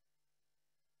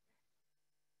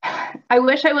 I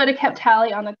wish I would have kept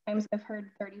tally on the times I've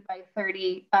heard 30 by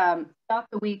 30 throughout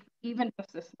the week, even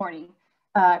just this morning.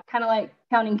 Kind of like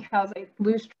counting cows, I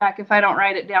lose track if I don't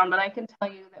write it down, but I can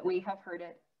tell you that we have heard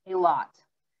it a lot.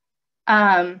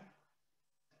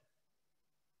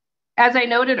 As I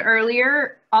noted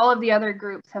earlier, all of the other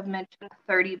groups have mentioned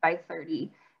 30 by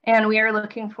 30, and we are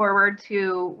looking forward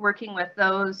to working with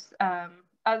those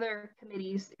other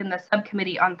committees in the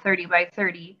subcommittee on 30 by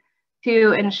 30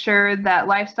 to ensure that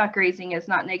livestock raising is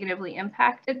not negatively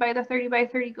impacted by the 30 by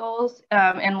 30 goals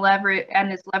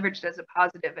and is leveraged as a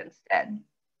positive instead.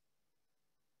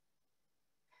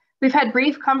 We've had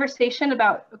brief conversation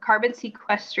about carbon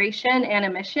sequestration and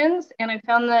emissions, and I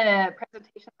found the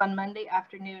presentations on Monday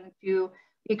afternoon to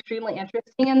be extremely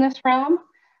interesting in this realm.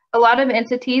 A lot of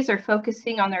entities are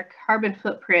focusing on their carbon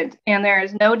footprint, and there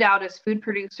is no doubt as food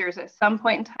producers at some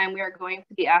point in time we are going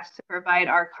to be asked to provide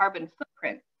our carbon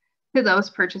footprint to those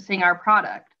purchasing our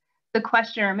product. The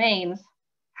question remains,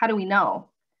 how do we know?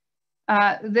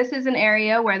 This is an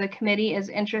area where the committee is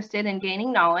interested in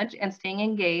gaining knowledge and staying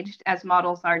engaged as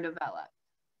models are developed.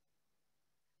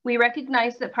 We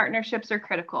recognize that partnerships are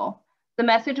critical. The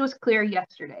message was clear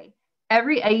yesterday.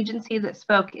 Every agency that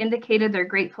spoke indicated their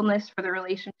gratefulness for the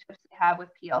relationships they have with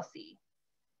PLC.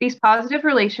 These positive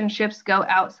relationships go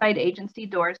outside agency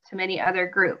doors to many other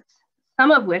groups,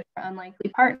 some of which are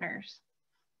unlikely partners.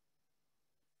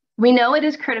 We know it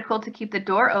is critical to keep the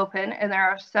door open, and there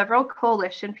are several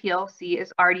coalition PLC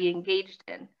is already engaged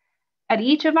in. At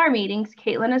each of our meetings,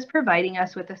 Caitlin is providing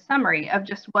us with a summary of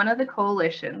just one of the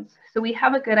coalitions, so we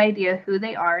have a good idea who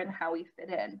they are and how we fit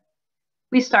in.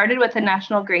 We started with the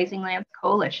National Grazing Lands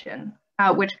Coalition,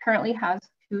 which currently has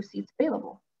 2 seats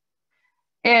available.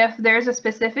 If there's a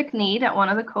specific need at one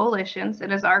of the coalitions,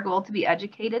 it is our goal to be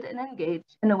educated and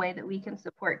engaged in a way that we can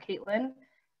support Caitlin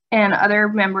and other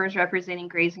members representing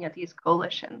grazing at these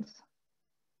coalitions.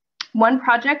 One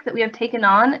project that we have taken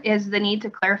on is the need to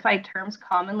clarify terms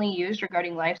commonly used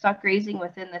regarding livestock grazing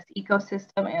within this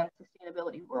ecosystem and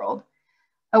sustainability world.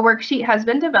 A worksheet has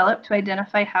been developed to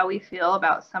identify how we feel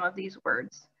about some of these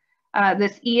words.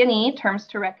 This E&E, Terms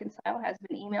to Reconcile, has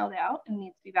been emailed out and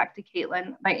needs to be back to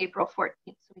Caitlin by April 14th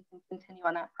so we can continue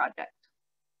on that project.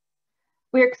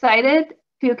 We're excited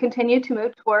to continue to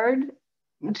move forward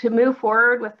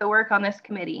with the work on this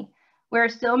committee. We're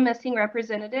still missing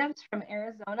representatives from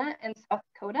Arizona and South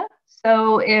Dakota.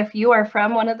 So if you are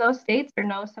from one of those states or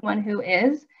know someone who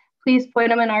is, please point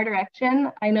them in our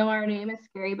direction. I know our name is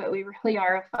scary, but we really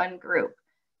are a fun group.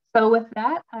 So with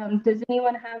that, does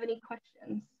anyone have any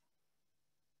questions?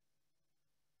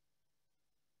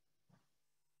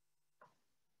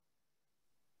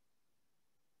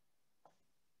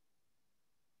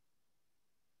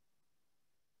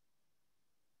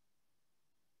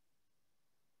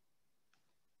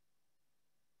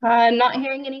 Not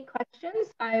hearing any questions,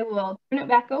 I will turn it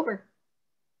back over.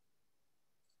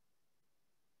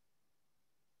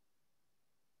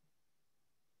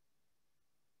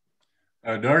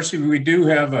 Darcy, we do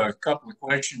have a couple of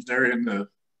questions there in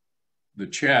the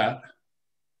chat.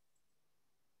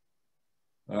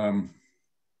 Okay,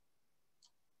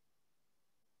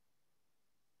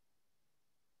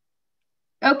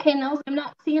 Nels, I'm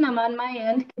not seeing them on my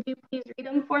end. Could you please read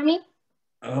them for me?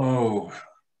 Oh,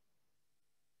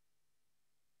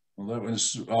 well, that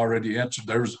was already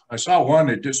answered. I saw one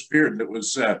that disappeared that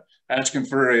was asking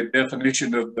for a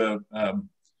definition of the,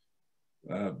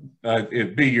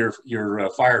 it'd be your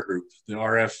fire group, the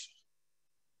RF.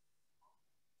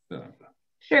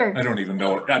 Sure. I don't even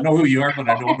know it. I know who you are, but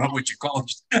I don't know what you call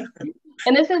it.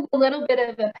 And this is a little bit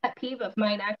of a pet peeve of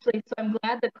mine, actually, so I'm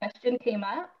glad the question came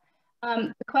up.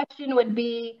 The question would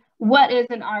be, what is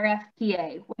an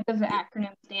RFPA? What does the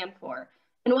acronym stand for?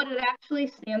 And what it actually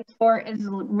stands for is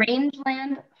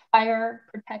Rangeland Fire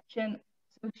Protection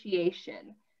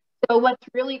Association. So what's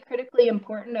really critically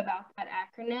important about that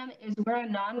acronym is we're a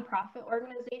nonprofit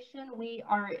organization. We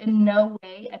are in no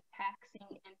way a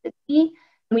taxing entity.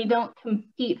 We don't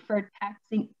compete for tax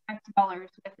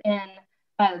dollars within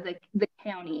the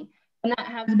county. And that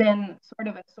has been sort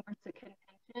of a source of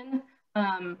contention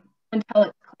until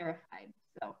it's clarified.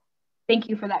 So thank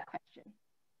you for that question.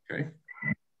 Okay.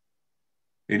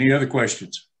 Any other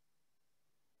questions?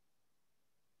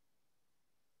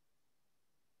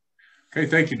 Okay,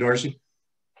 thank you, Darcy.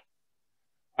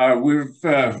 We've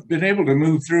been able to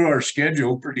move through our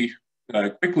schedule pretty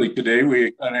quickly today.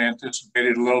 We kind of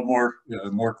anticipated a little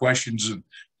more questions and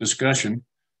discussion.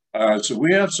 So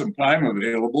we have some time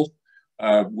available.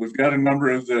 We've got a number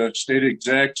of the state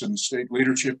execs and state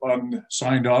leadership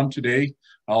signed on today.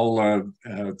 I'll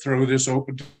throw this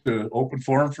open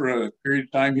forum for a period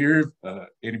of time here.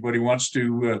 Anybody wants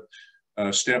to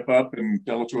step up and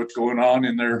tell us what's going on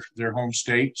in their home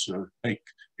states or make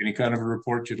any kind of a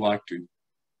report you'd like to.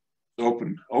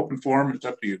 Open forum, it's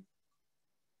up to you.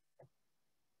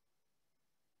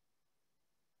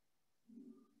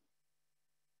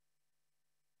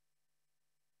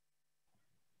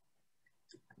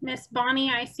 Miss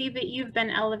Bonnie, I see that you've been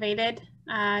elevated.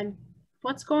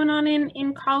 What's going on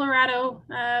in Colorado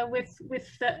with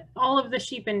all of the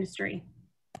sheep industry?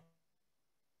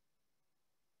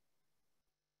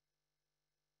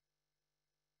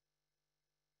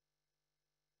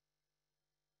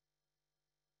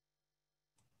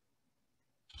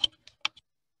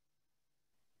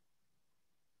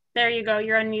 There you go,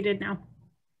 you're unmuted now.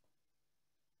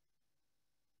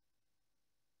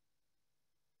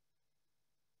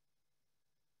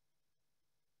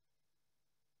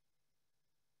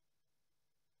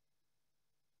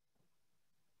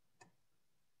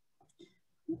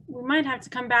 We might have to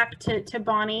come back to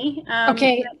Bonnie.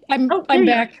 Okay, I'm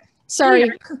back.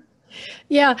 Sorry.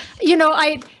 Yeah, you know,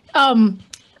 I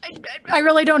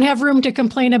really don't have room to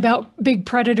complain about big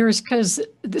predators because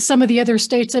some of the other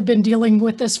states have been dealing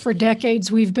with this for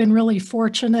decades. We've been really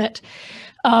fortunate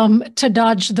to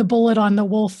dodge the bullet on the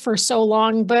wolf for so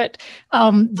long, but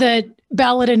the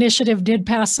ballot initiative did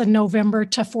pass in November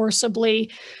to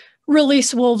forcibly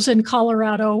release wolves in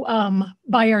Colorado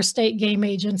by our state game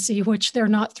agency, which they're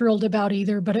not thrilled about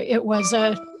either, but it was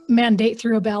a mandate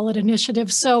through a ballot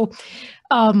initiative. So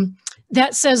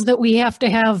that says that we have to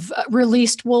have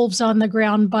released wolves on the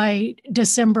ground by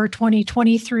December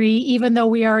 2023, even though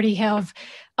we already have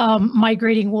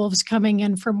migrating wolves coming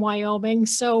in from Wyoming.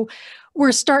 So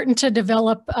we're starting to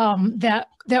develop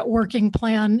that working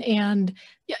plan, and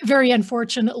very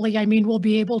unfortunately, I mean, we'll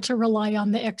be able to rely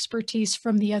on the expertise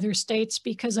from the other states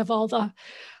because of all the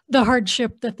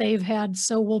hardship that they've had.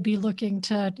 So we'll be looking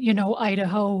to, you know,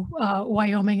 Idaho,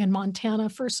 Wyoming, and Montana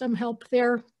for some help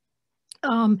there.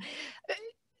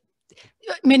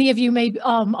 Many of you may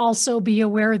also be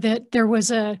aware that there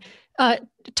was a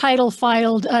title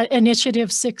filed,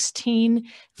 Initiative 16,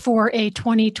 for a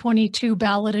 2022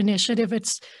 ballot initiative.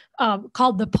 It's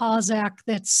called the PAWS Act,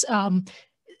 that's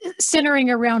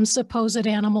centering around supposed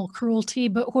animal cruelty.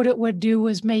 But what it would do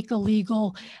is make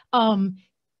illegal,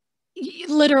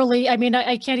 literally, I mean,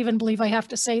 I can't even believe I have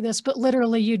to say this, but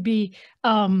literally you'd be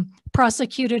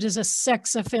prosecuted as a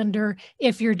sex offender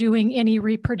if you're doing any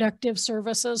reproductive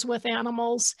services with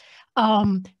animals.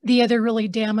 The other really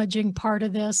damaging part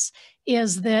of this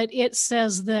is that it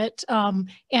says that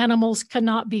animals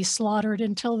cannot be slaughtered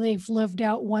until they've lived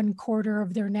out 1/4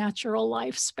 of their natural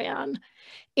lifespan.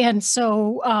 And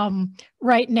so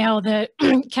right now, the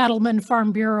Cattlemen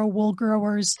Farm Bureau, Wool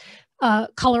Growers,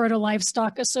 Colorado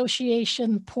Livestock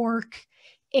Association, pork,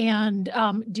 and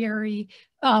dairy,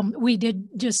 we did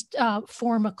just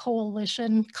form a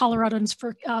coalition, Coloradans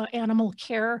for Animal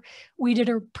Care. We did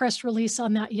a press release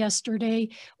on that yesterday.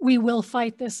 We will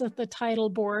fight this at the title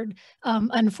board.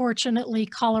 Unfortunately,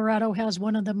 Colorado has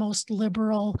one of the most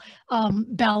liberal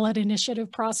ballot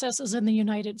initiative processes in the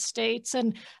United States.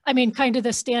 And I mean, kind of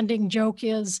the standing joke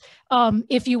is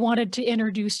if you wanted to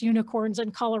introduce unicorns in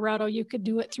Colorado, you could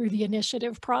do it through the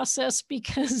initiative process,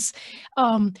 because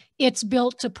it's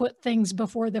built to put things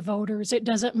before the voters. It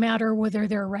doesn't matter whether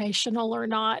they're rational or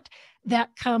not.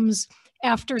 That comes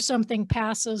after something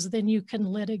passes, then you can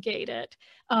litigate it.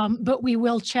 But we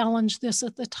will challenge this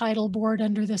at the title board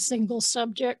under the single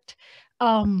subject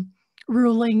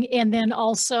ruling, and then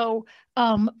also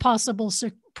possible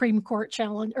Supreme Court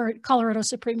challenge, or Colorado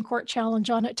Supreme Court challenge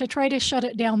on it, to try to shut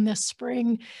it down this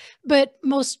spring. But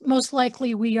most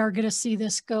likely we are going to see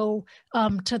this go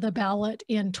to the ballot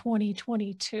in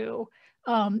 2022.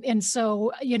 And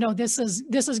so, you know, this is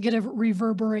going to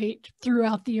reverberate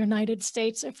throughout the United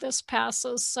States if this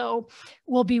passes. So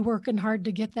we'll be working hard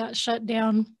to get that shut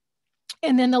down.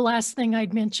 And then the last thing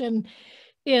I'd mention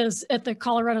is at the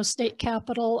Colorado State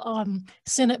Capitol,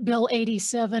 Senate Bill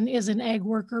 87 is an Ag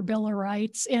Worker Bill of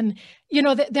Rights. And, you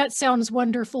know, that sounds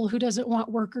wonderful. Who doesn't want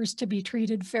workers to be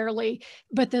treated fairly?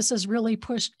 But this is really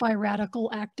pushed by radical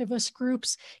activist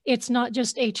groups. It's not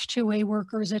just H-2A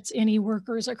workers, it's any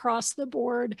workers across the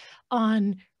board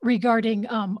on regarding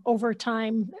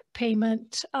overtime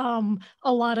payment, a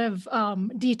lot of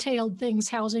detailed things,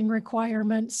 housing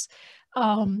requirements,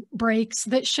 breaks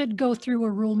that should go through a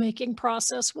rulemaking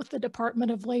process with the Department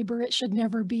of Labor. It should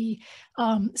never be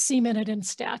cemented in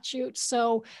statute.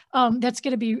 So that's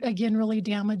going to be, again, really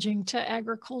damaging to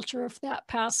agriculture if that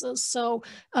passes. So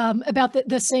about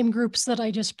the same groups that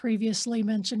I just previously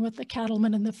mentioned with the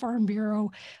Cattlemen and the Farm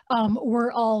Bureau,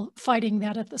 we're all fighting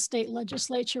that at the state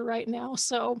legislature right now.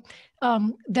 So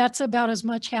that's about as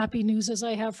much happy news as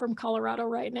I have from Colorado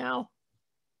right now.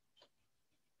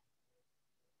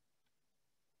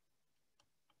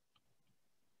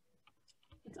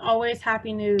 It's always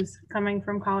happy news coming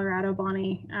from Colorado,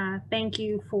 Bonnie. Thank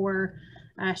you for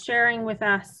sharing with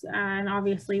us. And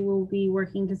obviously we'll be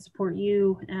working to support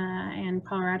you and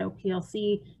Colorado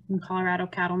PLC and Colorado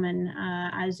Cattlemen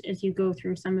as you go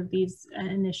through some of these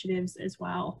initiatives as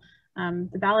well.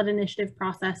 The ballot initiative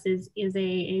process is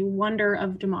a wonder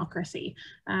of democracy,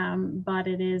 but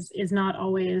it is not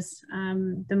always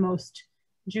the most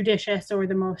judicious or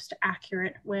the most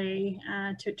accurate way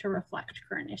to reflect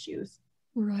current issues.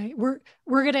 Right. We're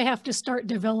going to have to start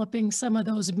developing some of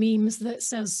those memes that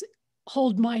says,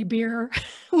 hold my beer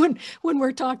when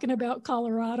we're talking about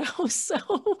Colorado. So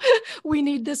we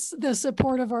need the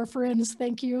support of our friends.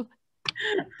 Thank you.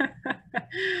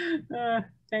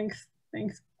 Thanks.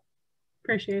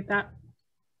 Appreciate that.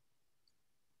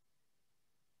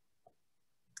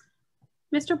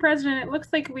 Mr. President, it looks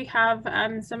like we have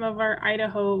some of our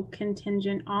Idaho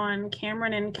contingent on.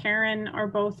 Cameron and Karen are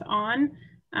both on.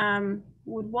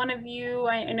 Would one of you,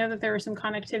 I know that there were some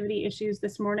connectivity issues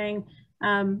this morning,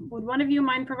 would one of you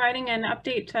mind providing an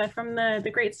update from the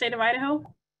great state of Idaho?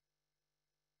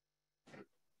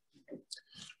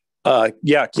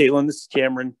 Yeah, Caitlin, this is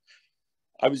Cameron.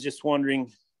 I was just wondering,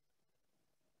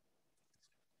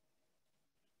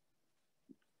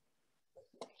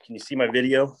 can you see my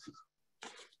video?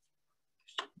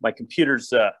 My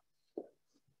computer's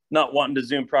not wanting to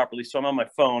Zoom properly, so I'm on my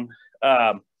phone.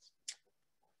 I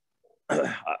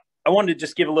wanted to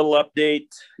just give a little update.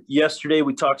 Yesterday,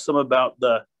 we talked some about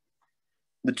the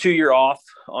 2-year off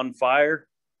on fire.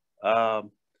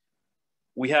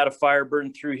 We had a fire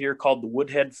burn through here called the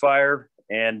Woodhead Fire,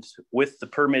 and with the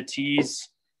permittees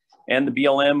and the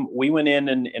BLM, we went in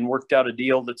and worked out a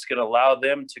deal that's going to allow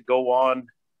them to go on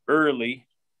early,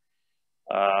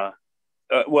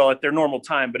 well, at their normal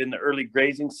time, but in the early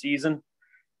grazing season,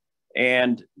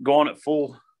 and go on at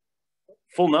full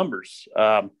numbers,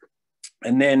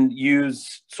 and then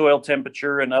use soil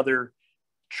temperature and other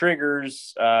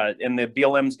triggers, and the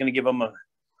BLM is going to give them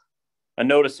a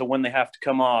notice of when they have to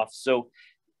come off. So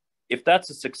if that's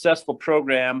a successful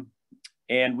program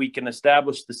and we can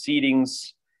establish the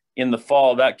seedings in the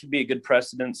fall, that could be a good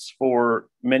precedence for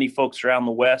many folks around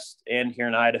the West and here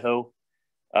in Idaho.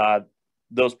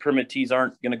 Those permittees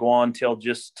aren't going to go on till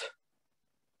just,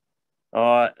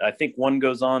 I think one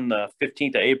goes on the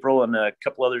 15th of April and a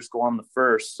couple others go on the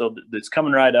 1st. So it's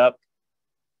coming right up.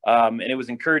 And it was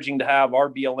encouraging to have our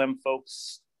BLM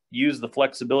folks use the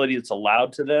flexibility that's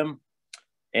allowed to them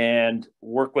and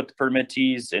work with the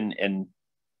permittees and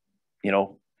you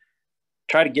know,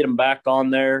 try to get them back on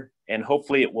there. And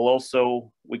hopefully it will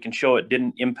also, we can show it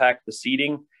didn't impact the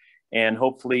seeding, and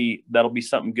hopefully that'll be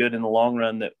something good in the long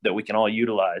run that we can all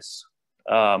utilize.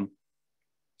 The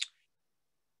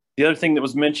other thing that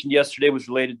was mentioned yesterday was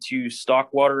related to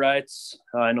stock water rights.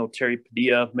 I know Terry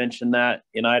Padilla mentioned that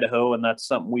in Idaho, and that's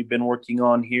something we've been working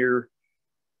on here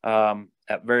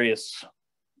at various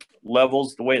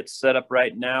levels. The way it's set up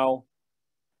right now,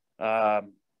 a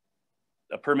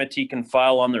permittee can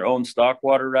file on their own stock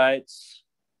water rights.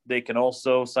 They can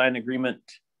also sign an agreement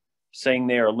saying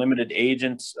they are limited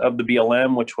agents of the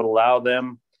BLM, which would allow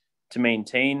them to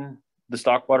maintain the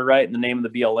stock water right in the name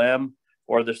of the BLM,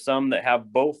 or there's some that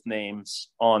have both names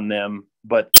on them.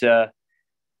 But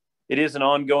it is an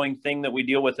ongoing thing that we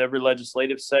deal with every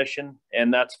legislative session,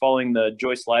 and that's following the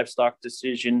Joyce livestock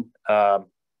decision that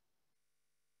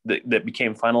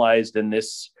became finalized. And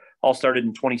this all started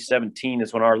in 2017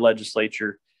 is when our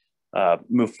legislature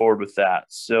moved forward with that.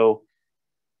 So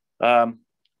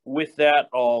with that,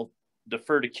 I'll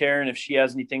defer to Karen if she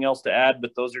has anything else to add,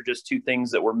 but those are just two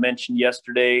things that were mentioned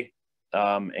yesterday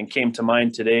and came to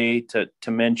mind today to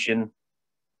mention.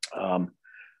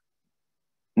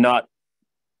 Not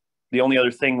the only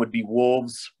other thing would be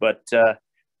wolves, but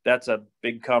that's a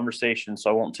big conversation, so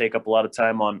I won't take up a lot of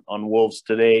time on wolves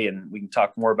today, and we can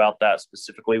talk more about that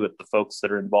specifically with the folks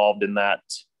that are involved in that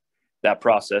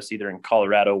process, either in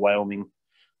Colorado, Wyoming,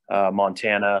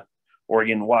 Montana,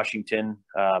 Oregon, Washington.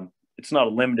 It's not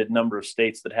a limited number of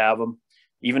states that have them.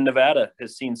 Even Nevada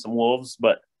has seen some wolves,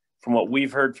 but from what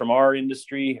we've heard from our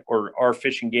industry or our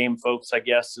fish and game folks, I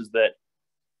guess, is that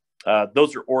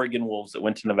those are Oregon wolves that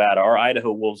went to Nevada. Our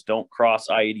Idaho wolves don't cross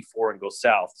I-84 and go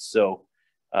south. So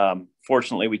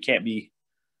fortunately, we can't be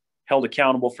held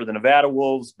accountable for the Nevada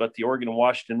wolves, but the Oregon and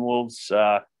Washington wolves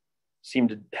seem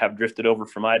to have drifted over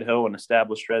from Idaho and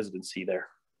established residency there.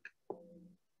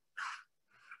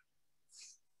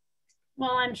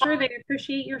 Well, I'm sure they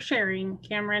appreciate your sharing,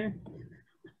 Cameron.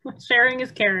 Sharing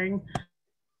is caring.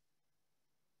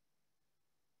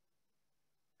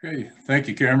 Okay, thank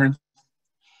you, Cameron.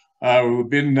 We've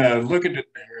been looking at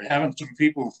having some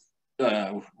people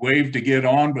wave to get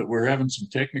on, but we're having some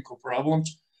technical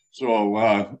problems. So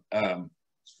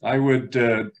I would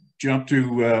jump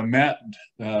to Matt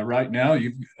right now.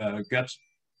 You've got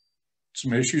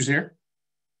some issues here.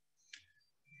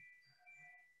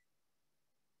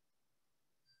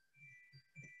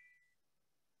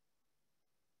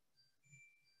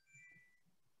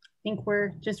 I think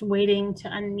we're just waiting to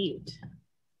unmute.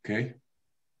 Okay.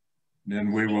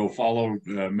 Then we will follow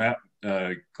Matt,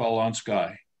 call on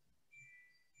Sky.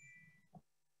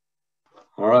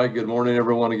 All right, good morning,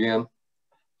 everyone again.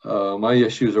 My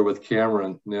issues are with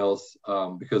Cameron, Nils,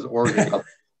 because Oregon got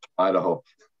Idaho.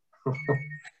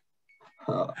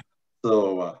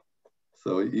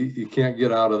 So you can't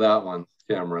get out of that one,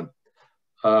 Cameron.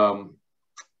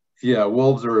 Yeah,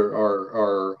 wolves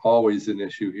are always an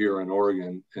issue here in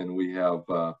Oregon, and we have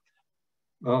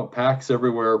packs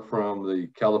everywhere from the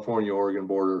California-Oregon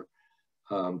border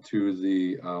to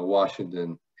the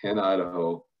Washington and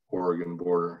Idaho-Oregon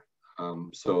border.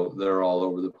 So they're all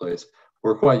over the place.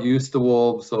 We're quite used to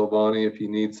wolves, so Bonnie, if you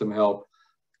need some help,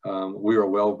 we are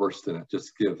well versed in it.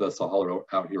 Just give us a holler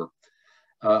out here.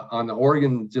 On the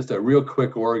Oregon, just a real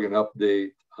quick Oregon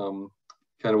update.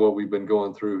 Kind of what we've been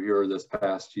going through here this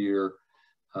past year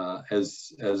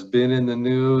has been in the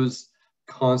news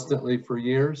constantly for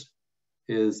years.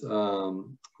 is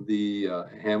the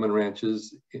Hammond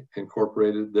Ranches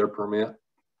incorporated their permit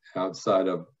outside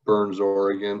of Burns,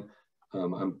 Oregon.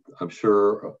 I'm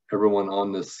sure everyone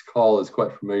on this call is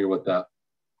quite familiar with that.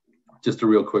 Just a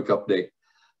real quick update.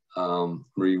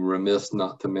 We're remiss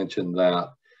not to mention that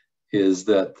is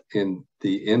that in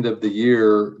the end of the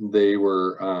year, they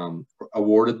were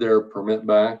awarded their permit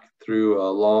back through a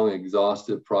long,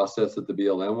 exhaustive process that the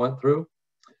BLM went through.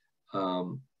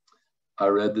 I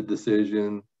read the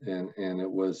decision, and it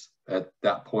was at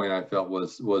that point I felt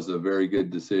was a very good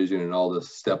decision, and all the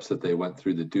steps that they went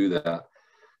through to do that.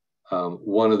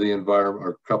 One of the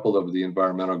a couple of the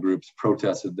environmental groups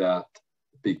protested that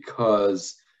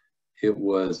because it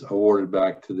was awarded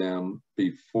back to them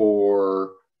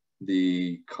before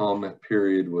the comment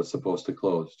period was supposed to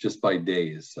close, just by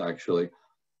days, actually.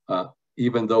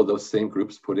 Even though those same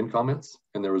groups put in comments,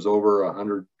 and there was over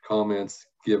 100 comments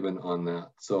given on that.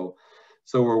 So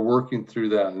we're working through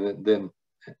that, and then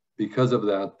because of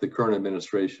that, the current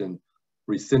administration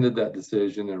rescinded that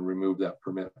decision and removed that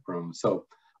permit from them. So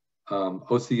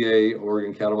OCA,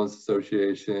 Oregon Cattlemen's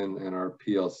Association, and our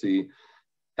PLC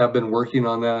have been working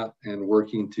on that and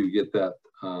working to get that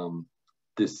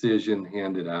decision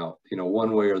handed out,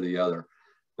 one way or the other,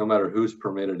 no matter whose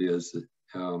permit it is.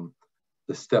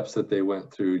 The steps that they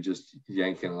went through, just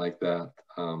yanking like that.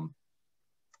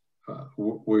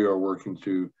 We are working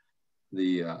through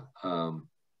the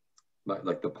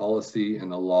like the policy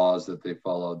and the laws that they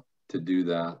followed to do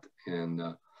that, and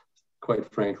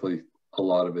quite frankly, a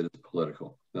lot of it is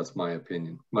political. That's my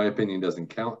opinion. My opinion doesn't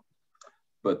count,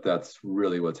 but that's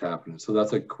really what's happening. So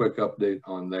that's a quick update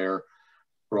on there.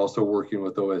 We're also working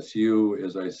with OSU,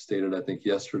 as I stated, I think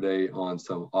yesterday, on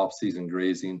some off-season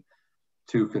grazing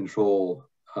to control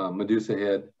Medusa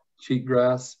head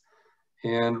cheatgrass.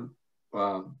 And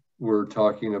we're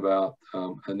talking about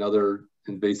another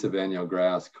invasive annual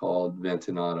grass called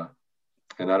ventinata.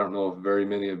 And I don't know if very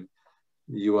many of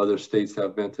you other states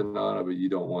have ventinata, but you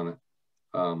don't want it.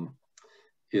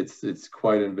 It's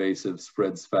quite invasive,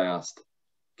 spreads fast.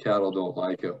 Cattle don't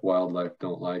like it, wildlife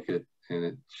don't like it, and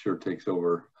it sure takes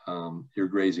over your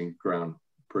grazing ground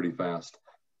pretty fast.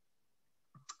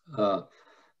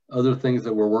 Other things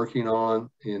that we're working on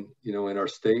in our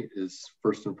state is,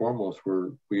 first and foremost,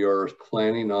 we are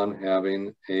planning on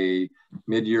having a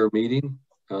mid-year meeting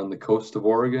on the coast of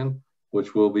Oregon,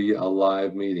 which will be a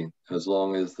live meeting as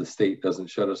long as the state doesn't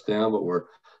shut us down. But we're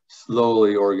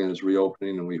slowly, Oregon is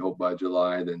reopening, and we hope by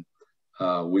July then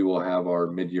we will have our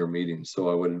mid-year meeting. So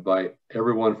I would invite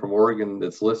everyone from Oregon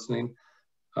that's listening,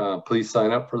 please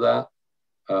sign up for that.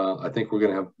 I think we're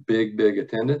going to have big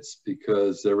attendance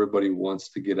because everybody wants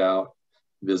to get out,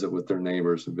 visit with their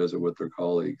neighbors, and visit with their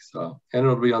colleagues. And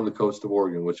it'll be on the coast of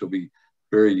Oregon, which will be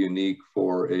very unique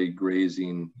for a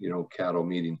grazing, cattle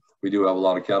meeting. We do have a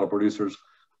lot of cattle producers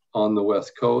on the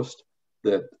West Coast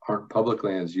that aren't public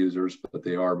lands users, but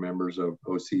they are members of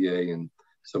OCA. And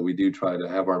so we do try to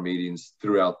have our meetings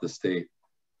throughout the state.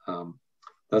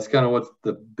 That's kind of what's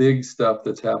the big stuff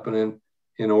that's happening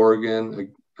in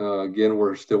Oregon. Again,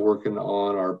 we're still working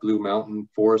on our Blue Mountain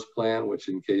Forest Plan, which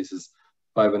encases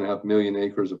 5.5 million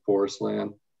acres of forest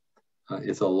land.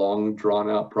 It's a long,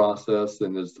 drawn-out process,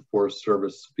 and as the Forest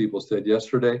Service people said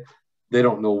yesterday, they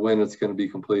don't know when it's going to be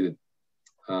completed.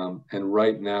 And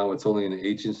right now, it's only an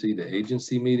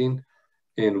agency-to-agency meeting,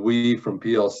 and we from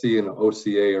PLC and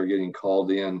OCA are getting called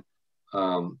in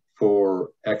for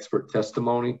expert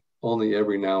testimony only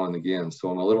every now and again.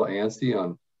 So I'm a little antsy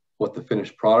on what the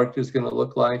finished product is going to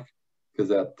look like, because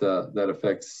that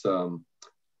affects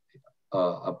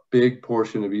a big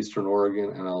portion of Eastern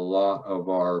Oregon and a lot of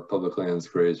our public lands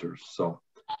grazers. So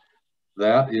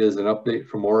that is an update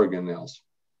from Oregon, Nels.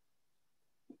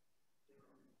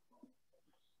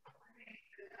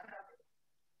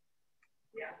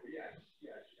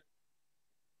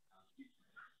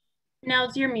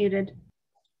 Nels, you're muted.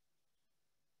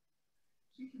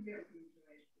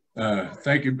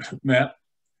 Thank you, Matt.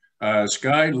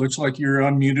 Sky, looks like you're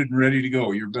unmuted and ready to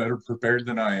go. You're better prepared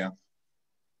than I am.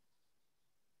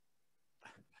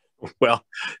 Well,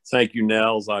 thank you,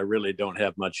 Nels. I really don't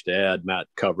have much to add. Matt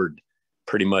covered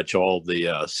pretty much all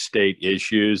the state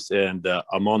issues, and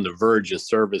I'm on the verge of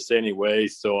service anyway,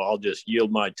 so I'll just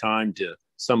yield my time to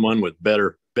someone with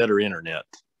better internet.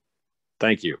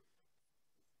 Thank you.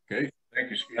 Okay,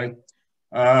 thank you,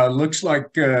 Sky. Looks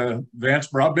like Vance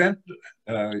Broadbent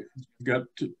got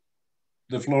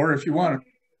the floor if you want it.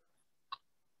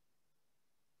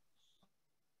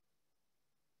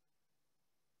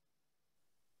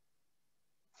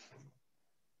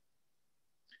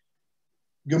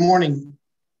 Good morning.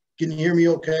 Can you hear me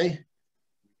okay?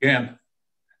 Can.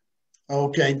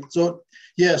 Okay, so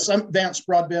yes, I'm Vance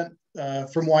Broadbent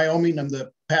from Wyoming. I'm the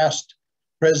past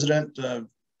president of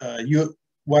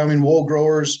Wyoming Wool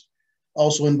Growers,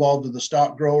 also involved with the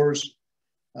stock growers.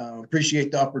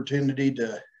 Appreciate the opportunity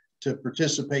to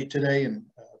participate today, and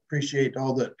appreciate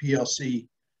all that PLC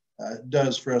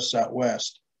does for us out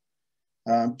west.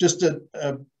 Just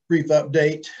a brief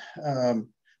update.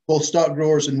 Both stock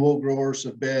growers and wool growers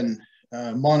have been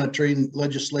monitoring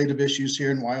legislative issues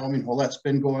here in Wyoming while that's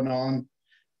been going on,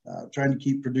 trying to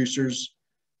keep producers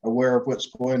aware of what's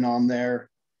going on there.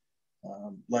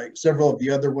 Like several of the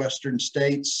other Western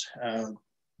states,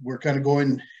 we're kind of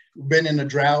been in a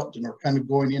drought, and we're kind of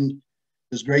going in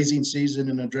this grazing season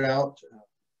in a drought.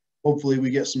 Hopefully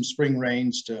we get some spring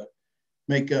rains to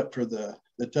make up for the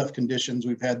tough conditions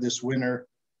we've had this winter.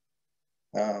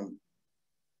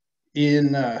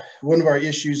 In one of our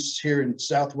issues here in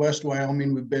Southwest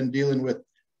Wyoming, we've been dealing with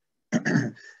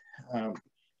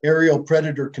aerial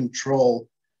predator control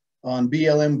on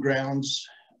BLM grounds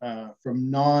from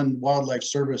non-wildlife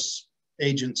service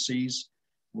agencies.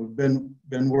 We've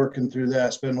been working through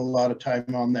that, spent a lot of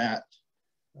time on that.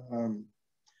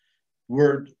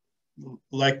 We're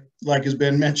like has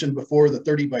been mentioned before, the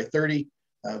 30 by 30,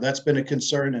 that's been a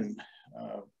concern, and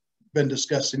been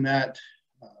discussing that.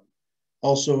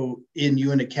 Also in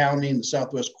Uintah County, in the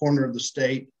southwest corner of the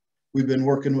state, we've been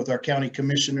working with our county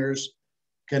commissioners,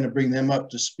 kind of bring them up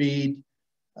to speed,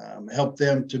 help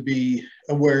them to be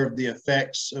aware of the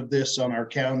effects of this on our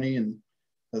county and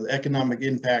the economic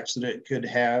impacts that it could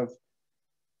have.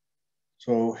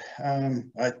 So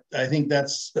I think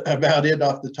that's about it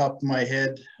off the top of my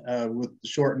head with the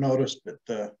short notice, but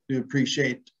do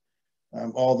appreciate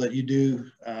all that you do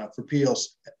for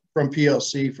from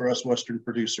PLC for us Western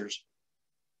producers.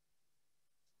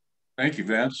 Thank you,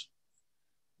 Vance.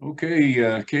 Okay,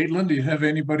 Caitlin, do you have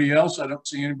anybody else? I don't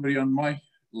see anybody on my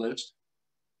list.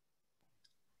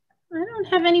 I don't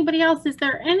have anybody else. Is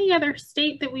there any other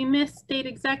state that we missed? State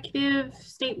executive,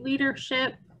 state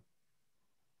leadership?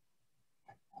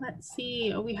 Let's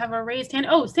see. Oh, we have a raised hand.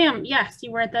 Oh, Sam, yes,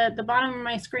 you were at the bottom of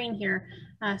my screen here.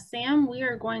 Sam, we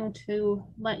are going to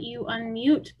let you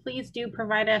unmute. Please do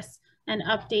provide us an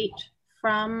update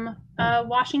from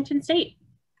Washington State.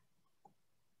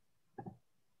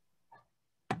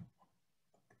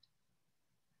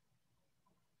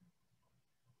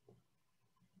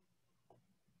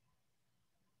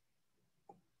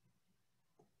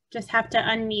 Just have to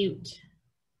unmute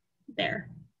there.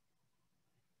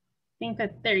 I think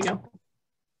that, there you go.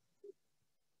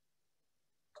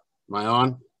 Am I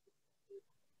on?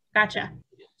 Gotcha.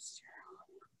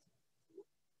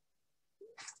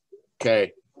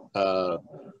 Okay.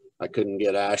 I couldn't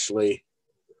get Ashley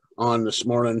on this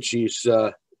morning. She's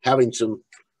having some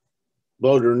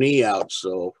blowed her knee out,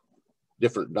 so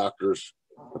different doctor's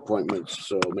appointments.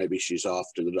 So maybe she's off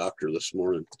to the doctor this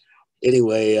morning.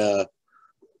 Anyway,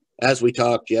 as we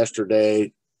talked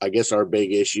yesterday, I guess our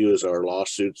big issue is our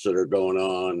lawsuits that are going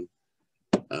on.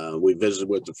 We visited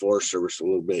with the Forest Service a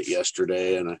little bit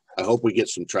yesterday, and I hope we get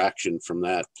some traction from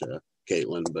that,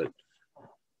 Caitlin. But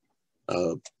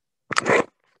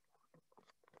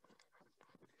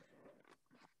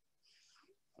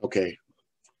okay,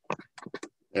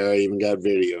 I even got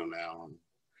video now.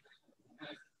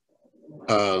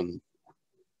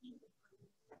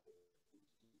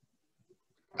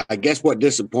 I guess what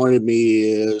disappointed me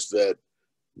is that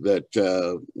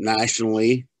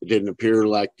nationally, it didn't appear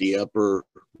like the upper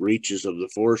reaches of the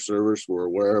Forest Service were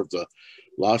aware of the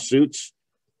lawsuits.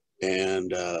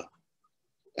 And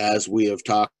as we have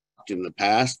talked in the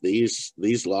past, these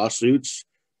lawsuits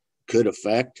could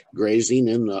affect grazing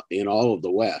in all of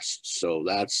the West. So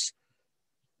that's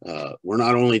we're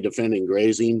not only defending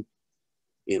grazing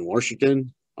in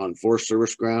Washington on Forest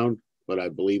Service ground, but I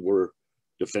believe we're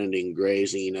defending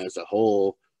grazing as a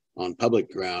whole on public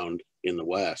ground in the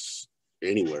West,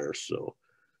 anywhere. So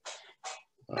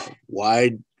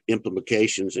wide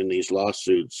implications in these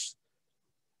lawsuits.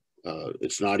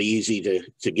 It's not easy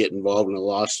to get involved in a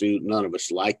lawsuit. None of us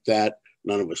like that.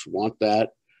 None of us want that.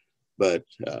 But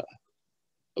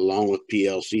along with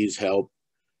PLC's help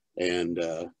and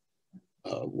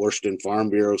Washington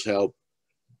Farm Bureau's help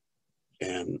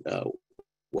and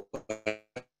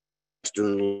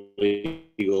Western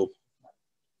Legal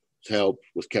help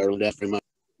with Carolyn Deffrey,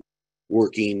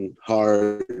 working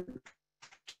hard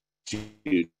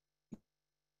to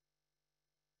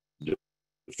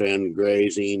defend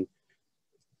grazing.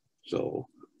 So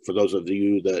for those of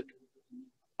you that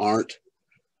aren't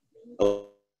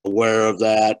aware of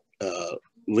that,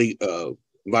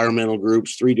 environmental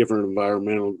groups, 3 different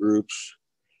environmental groups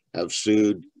have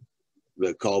sued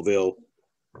the Colville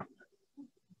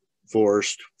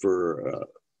forest for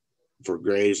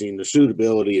grazing, the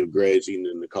suitability of grazing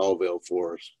in the Colville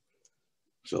forest.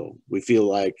 So we feel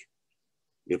like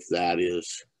if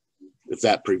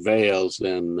that prevails,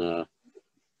 then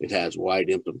it has wide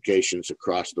implications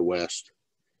across the West.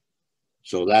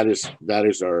 So that is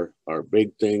our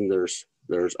big thing. There's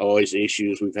always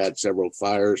issues. We've had several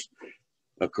fires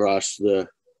across the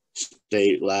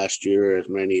state last year, as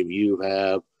many of you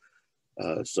have.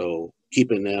 So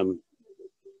keeping them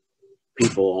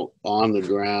people on the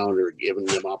ground or giving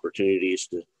them opportunities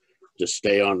to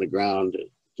stay on the ground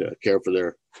to care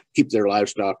for keep their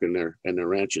livestock and their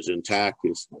ranches intact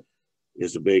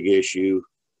is a big issue.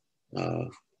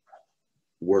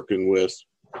 Working with,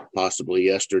 possibly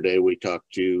yesterday, we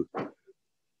talked to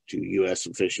U.S.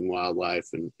 Fish and Wildlife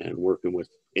and working with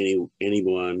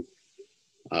anyone.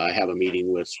 I have a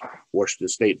meeting with Washington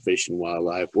State Fish and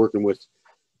Wildlife, working with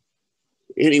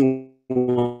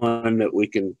anyone that we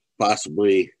can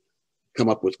possibly come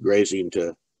up with grazing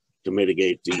to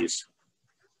mitigate these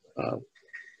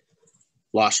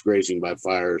lost grazing by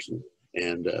fires.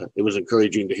 And it was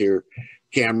encouraging to hear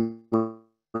Cameron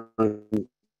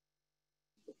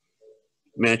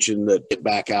mention that get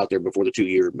back out there before the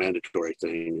 2-year mandatory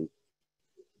thing. And,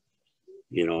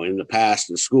 you know, in the past,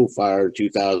 the school fire in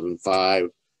 2005,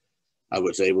 I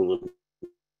was able to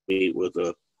meet with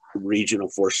a regional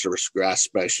Forest Service grass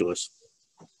specialist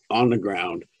on the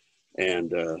ground.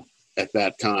 And at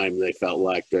that time, they felt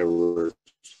like there were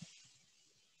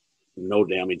no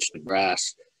damage to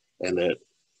grass, and that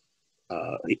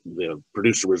the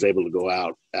producer was able to go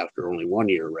out after only 1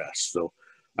 year rest. So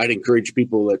I'd encourage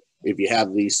people that if you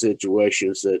have these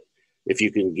situations, that if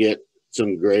you can get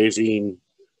some grazing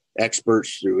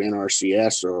experts through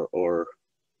NRCS or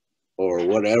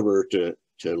whatever to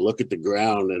look at the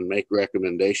ground and make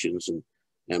recommendations,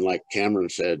 and like Cameron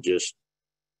said, just,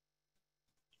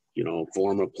 you know,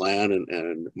 form a plan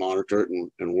and monitor it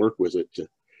and work with it to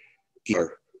keep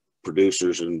our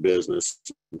producers in business.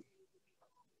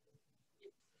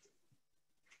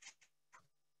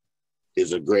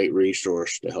 Is a great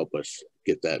resource to help us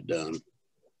get that done.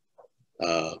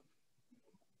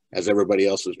 As everybody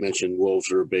else has mentioned,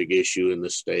 wolves are a big issue in the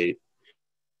state.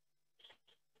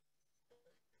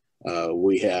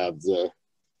 We have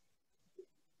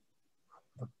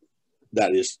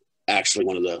that is actually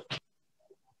one of the,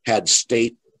 had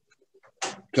state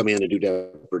come in and do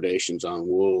depredations on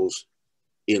wolves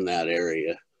in that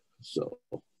area. So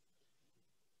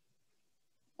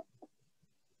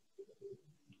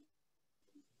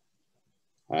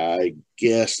I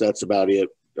guess that's about it.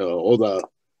 The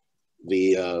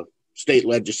state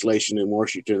legislation in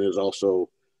Washington is also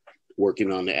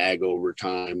working on the ag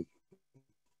overtime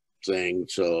thing.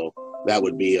 So that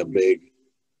would be a big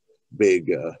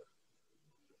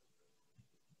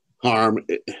harm.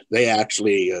 They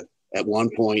actually at one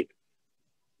point,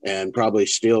 and probably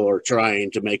still are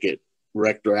trying to make it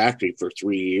retroactive for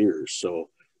 3 years. So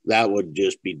that would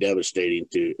just be devastating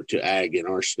to ag in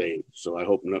our state. So I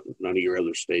hope none of your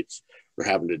other states are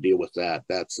having to deal with that.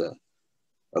 That's a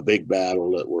big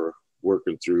battle that we're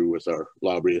working through with our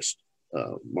lobbyist,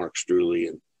 Mark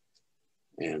Struley,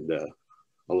 and a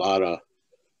lot of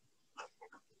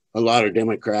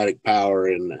Democratic power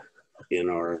in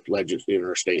our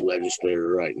state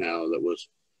legislature right now that was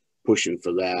pushing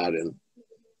for that, and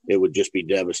it would just be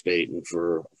devastating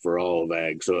for all of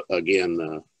ag. So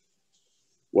again,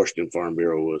 Washington Farm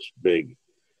Bureau was big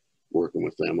working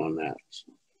with them on that.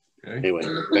 Okay. Anyway,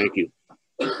 thank you.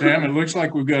 Sam, it looks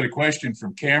like we've got a question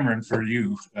from Cameron for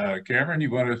you. Cameron, you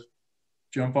want to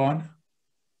jump on?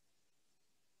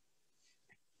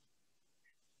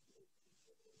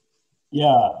 Yeah,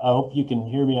 I hope you can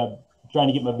hear me. I'm trying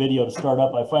to get my video to start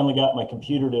up. I finally got my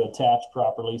computer to attach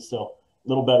properly, so a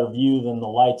little better view than the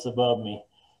lights above me.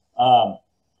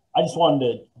 I just wanted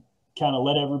to kind of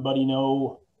let everybody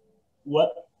know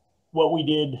what we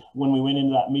did when we went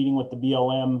into that meeting with the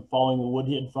BLM following the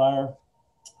Woodhead fire.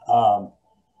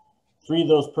 3 of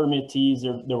those permittees,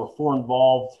 there were 4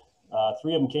 involved.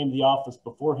 3 of them came to the office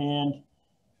beforehand,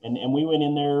 and we went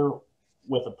in there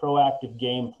with a proactive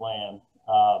game plan.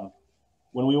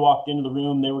 When we walked into the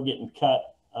room, they were getting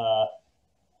cut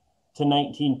to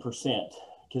 19%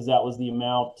 because that was the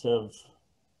amount of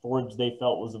forage they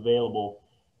felt was available.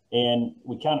 And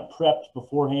we kind of prepped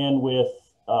beforehand with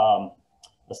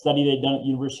a study they'd done at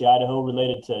University of Idaho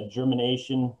related to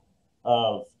germination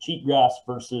of cheatgrass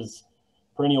versus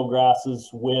perennial grasses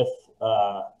with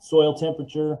soil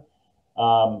temperature.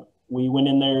 We went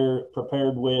in there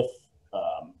prepared with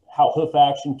how hoof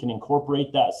action can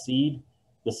incorporate that seed.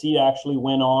 The seed actually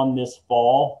went on this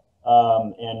fall,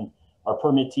 and our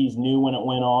permittees knew when it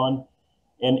went on.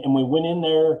 And we went in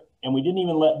there and we didn't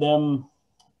even let them,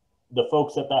 the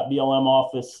folks at that BLM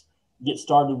office, get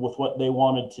started with what they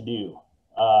wanted to do.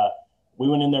 We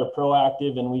went in there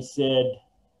proactive and we said,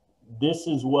 this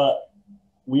is what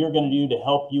we are going to do to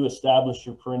help you establish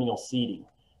your perennial seeding,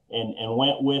 and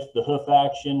went with the hoof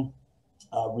action,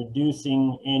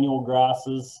 reducing annual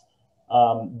grasses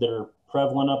that are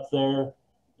prevalent up there.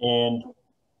 And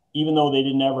even though they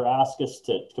didn't ever ask us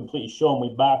to completely show them,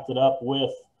 we backed it up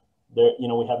with their, you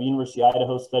know, we have a University of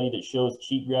Idaho study that shows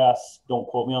cheatgrass, don't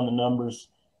quote me on the numbers,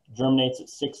 germinates at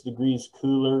 6 degrees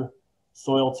cooler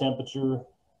soil temperature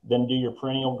than do your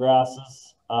perennial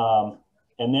grasses.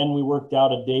 And then we worked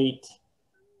out a date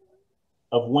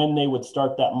of when they would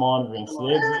start that monitoring. So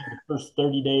they agreed the first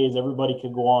 30 days, everybody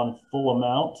could go on full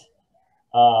amount,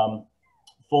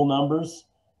 full numbers.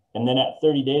 And then at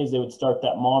 30 days, they would start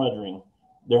that monitoring.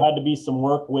 There had to be some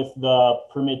work with the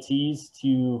permittees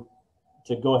to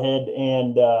go ahead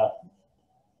and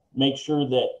make sure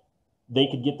that they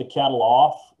could get the cattle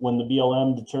off when the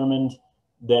BLM determined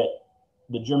that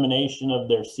the germination of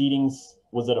their seedings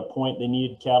was at a point they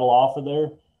needed cattle off of there.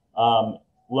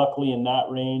 Luckily in that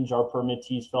range, our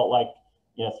permittees felt like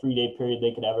in a 3-day period,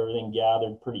 they could have everything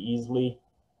gathered pretty easily.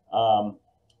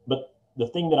 But the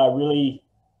thing that I really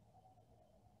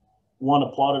want to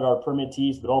applaud at our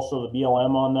permittees, but also the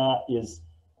BLM on that, is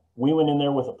we went in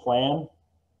there with a plan,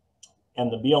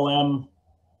 and the BLM,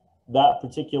 that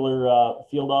particular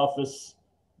field office,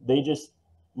 they just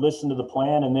listened to the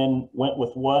plan and then went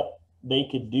with what they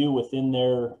could do within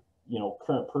their, you know,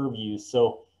 current purview.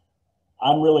 So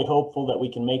I'm really hopeful that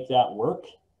we can make that work,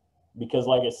 because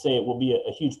like I say, it will be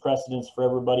a huge precedence for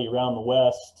everybody around the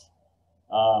West.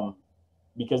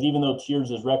 Because even though tiers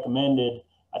is recommended,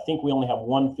 I think we only have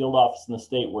one field office in the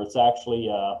state where it's actually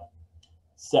a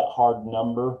set hard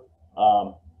number.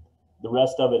 The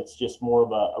rest of it's just more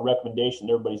of a recommendation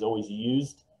that everybody's always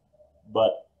used.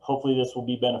 But hopefully this will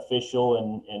be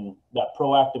beneficial, and that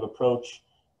proactive approach,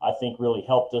 I think, really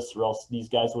helped us, or else these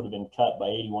guys would have been cut by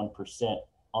 81%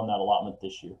 on that allotment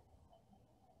this year.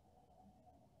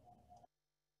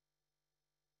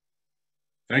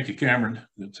 Thank you, Cameron.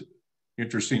 That's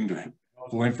interesting,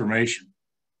 helpful information.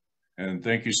 And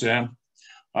thank you, Sam.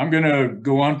 I'm going to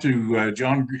go on to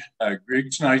John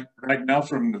Griggs right now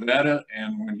from Nevada.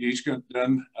 And when he's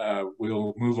done,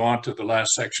 we'll move on to the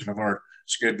last section of our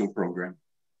scheduled program.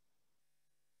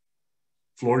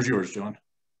 Floor is yours, John.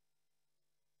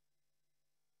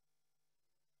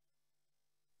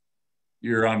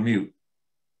 You're on mute.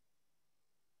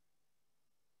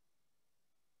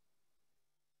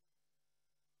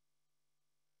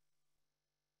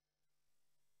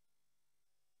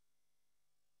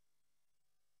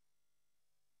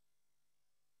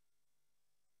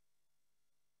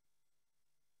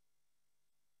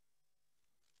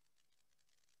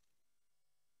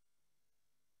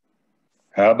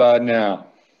 How about now?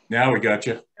 Now we got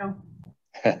you. Oh.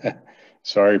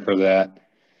 Sorry for that.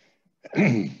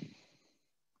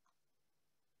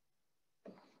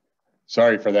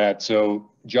 Sorry for that. So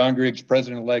John Griggs,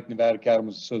 President-elect, Nevada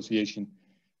Cattlemen's Association.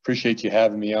 Appreciate you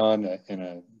having me on,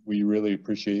 and we really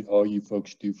appreciate all you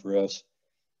folks do for us.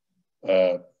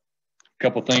 A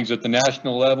couple things at the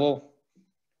national level.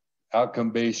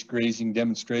 Outcome-based grazing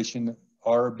demonstration.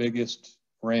 Our biggest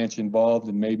ranch involved,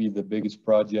 and maybe the biggest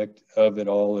project of it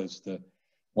all, is the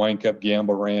Wine Cup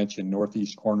Gamble Ranch in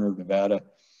northeast corner of Nevada.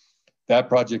 That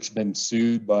project's been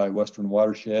sued by Western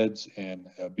Watersheds, and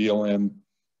a BLM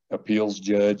appeals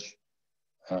judge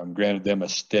granted them a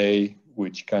stay,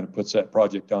 which kind of puts that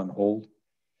project on hold.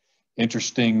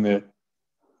 Interesting that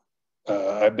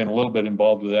I've been a little bit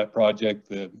involved with that project.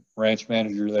 The ranch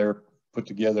manager there put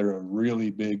together a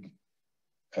really big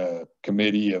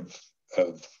committee of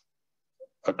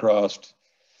across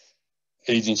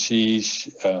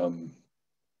agencies,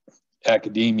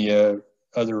 academia,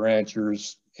 other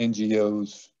ranchers,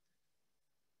 NGOs,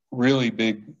 really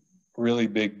big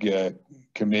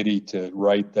committee to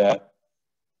write that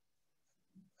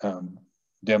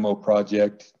demo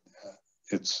project.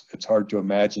 It's hard to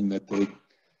imagine that they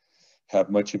have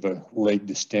much of a leg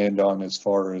to stand on as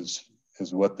far as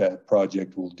what that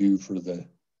project will do for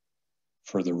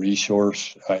the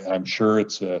resource. I'm sure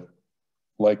it's a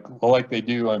like they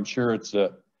do. I'm sure it's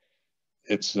a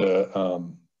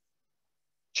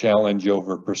challenge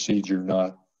over procedure,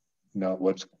 not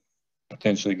what's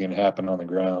potentially going to happen on the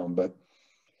ground. But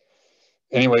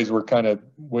anyways, we're kind of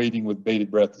waiting with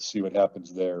bated breath to see what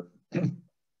happens there.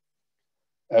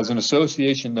 As an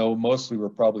association, though, mostly we're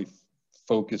probably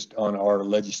focused on our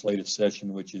legislative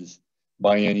session, which is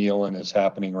biennial and is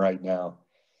happening right now.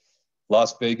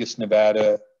 Las Vegas,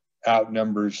 Nevada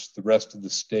outnumbers the rest of the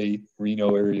state.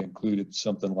 Reno area included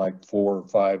something like 4 or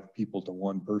 5 people to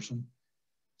 1 person.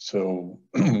 So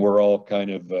we're all kind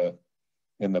of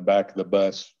in the back of the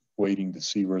bus waiting to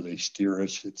see where they steer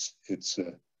us. It's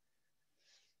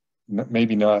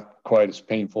maybe not quite as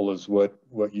painful as what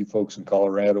you folks in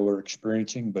Colorado are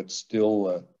experiencing, but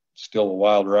still a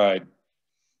wild ride.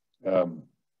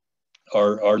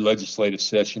 Our legislative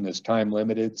session is time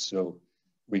limited, so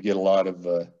we get a lot of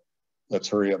let's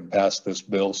hurry up and pass this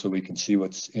bill so we can see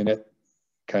what's in it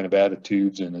kind of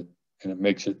attitudes, and it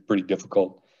makes it pretty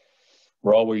difficult.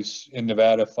 We're always in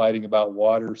Nevada fighting about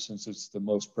water, since it's the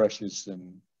most precious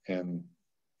and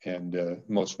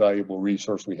most valuable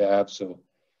resource we have. So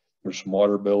there's some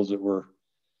water bills that we're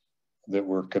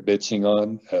kibitzing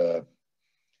on.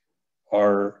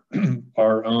 Our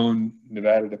own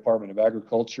Nevada Department of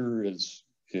Agriculture is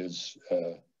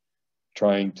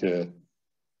trying to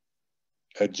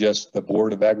adjust the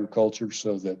Board of Agriculture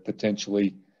so that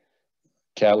potentially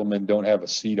cattlemen don't have a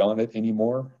seat on it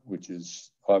anymore, which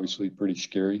is obviously pretty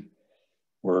scary.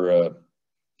 We're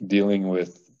dealing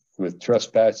with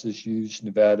trespass issues.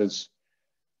 Nevada's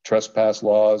trespass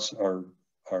laws are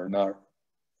not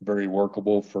very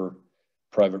workable for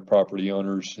private property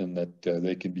owners, and that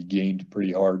they can be gained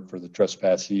pretty hard for the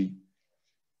trespassee.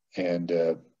 And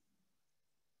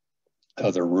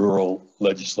other rural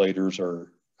legislators are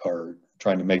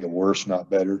trying to make it worse, not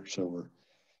better. So we're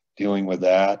dealing with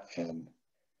that. And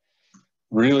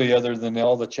really, other than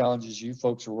all the challenges you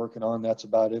folks are working on, that's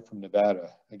about it from Nevada.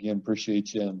 Again,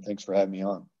 appreciate you, and thanks for having me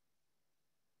on.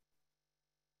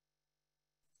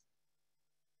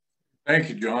 Thank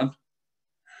you, John.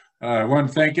 I want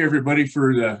to thank everybody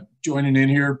for joining in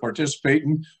here,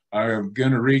 participating. I'm going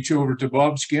to reach over to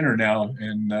Bob Skinner now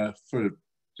and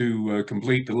to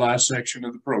complete the last section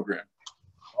of the program.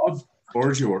 Bob, the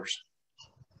floor is yours.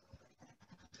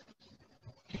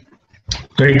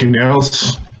 Thank you,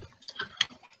 Nels.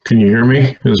 Can you hear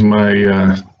me? Is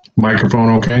my microphone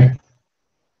okay?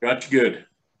 Got you good.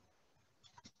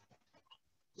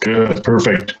 Good,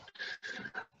 perfect.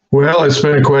 Well, it's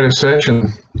been quite a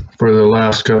session for the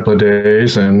last couple of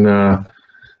days, and I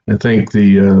think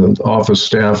the office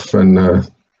staff and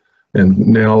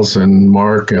Nels and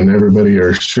Mark and everybody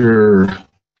are sure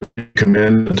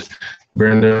commended.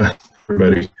 Brenda,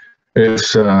 everybody.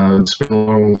 It's been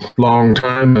a long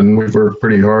time, and we've worked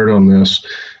pretty hard on this.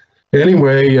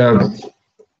 Anyway,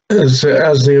 as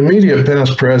the immediate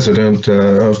past president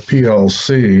of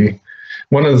PLC,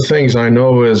 one of the things I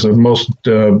know is of most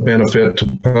benefit to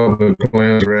public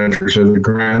land ranchers are the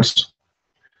grants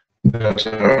that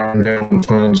our endowment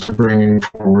funds are bringing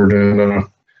forward. And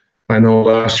I know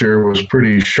last year was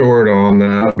pretty short on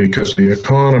that because of the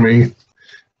economy,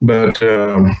 but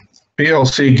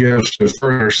PLC gives to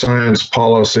further science,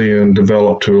 policy, and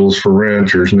develop tools for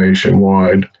ranchers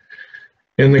nationwide.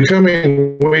 In the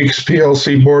coming weeks,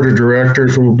 PLC Board of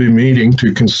Directors will be meeting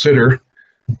to consider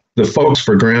the folks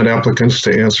for grant applicants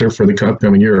to answer for the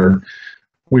upcoming year.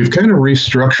 We've kind of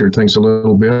restructured things a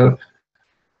little bit.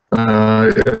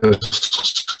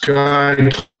 Sky,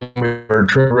 we're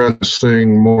trying to run this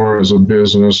thing more as a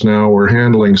business now. We're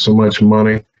handling so much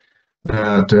money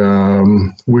that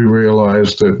we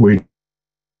realized that we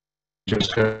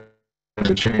just had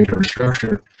to change our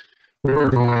structure. We were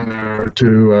going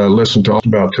to listen to us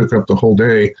about, took up the whole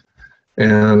day.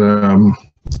 And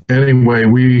anyway,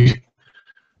 we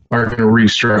are going to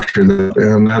restructure that,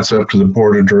 and that's up to the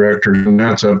Board of Directors, and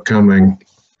that's upcoming.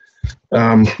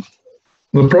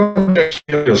 The projects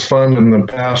as funded in the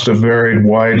past have varied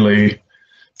widely,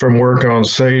 from work on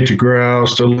sage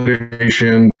grouse to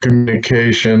litigation,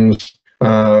 communications,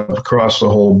 across the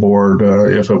whole board,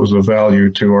 if it was of value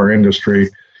to our industry.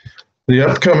 The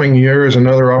upcoming year is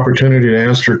another opportunity to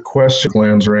answer questions,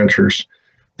 lands ranchers.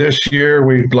 This year,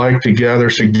 we'd like to gather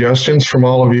suggestions from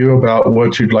all of you about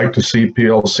what you'd like to see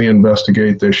PLC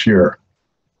investigate this year.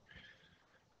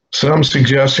 Some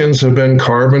suggestions have been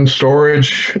carbon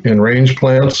storage in range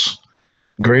plants,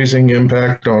 grazing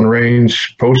impact on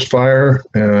range post-fire,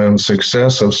 and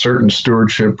success of certain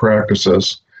stewardship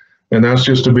practices. And that's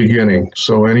just a beginning.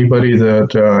 So anybody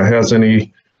that has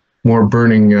any more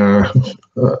burning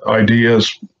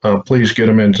ideas, please get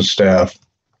them into staff.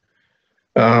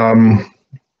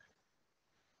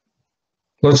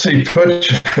 Let's see,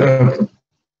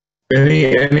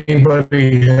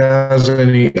 anybody has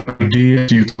any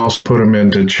ideas, you can also put them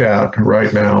into chat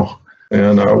right now,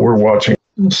 and we're watching.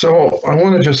 So I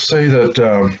want to just say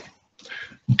that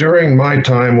during my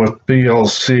time with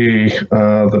PLC,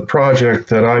 the project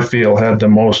that I feel had the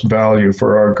most value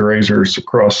for our grazers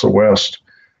across the West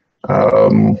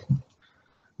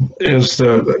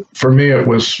for me, it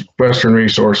was Western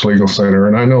Resource Legal Center.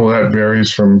 And I know that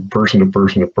varies from person to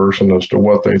person to person as to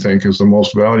what they think is the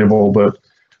most valuable. But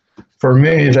for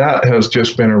me, that has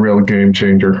just been a real game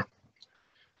changer.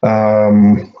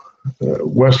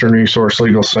 Western Resource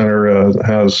Legal Center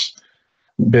has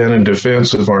been in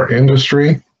defense of our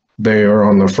industry. They are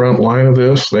on the front line of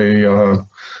this. They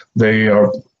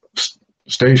are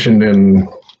stationed in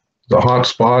the hot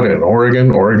spot in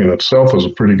Oregon. Oregon itself is a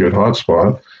pretty good hot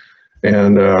spot.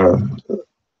 And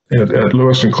at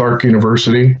Lewis and Clark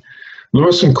University,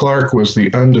 Lewis and Clark was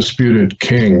the undisputed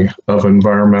king of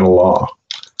environmental law.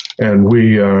 And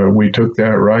we took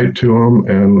that right to them,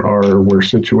 and we're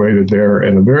situated there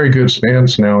in a very good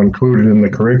stance now, included in the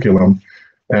curriculum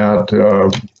at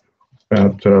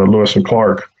Lewis and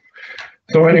Clark.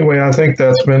 So anyway, I think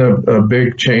that's been a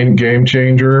big game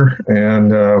changer,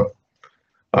 and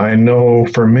I know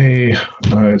for me,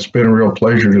 it's been a real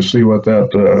pleasure to see what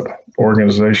that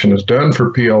organization has done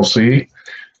for PLC.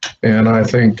 And I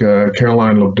think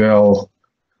Caroline Lobdell,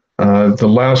 the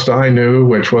last I knew,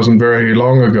 which wasn't very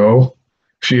long ago,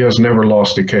 she has never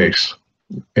lost a case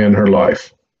in her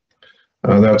life.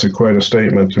 That's quite a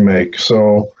statement to make.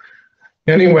 So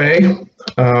anyway,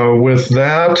 with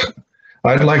that,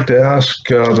 I'd like to ask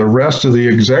the rest of the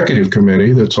executive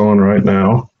committee that's on right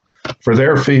now for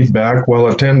their feedback while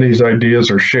attendees' ideas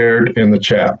are shared in the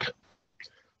chat.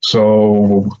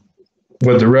 So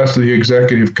would the rest of the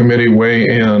executive committee weigh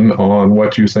in on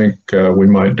what you think we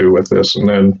might do with this? And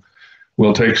then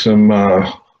we'll take some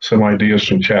ideas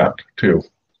from chat too.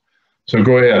 So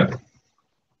go ahead.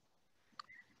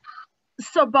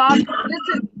 So Bob,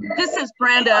 this is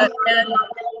Brenda, and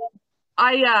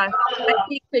I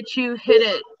think that you hit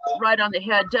it right on the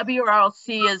head.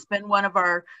 WRLC has been one of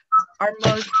our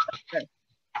most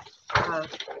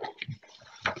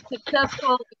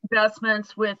successful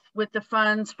investments with the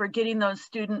funds for getting those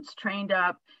students trained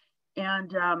up.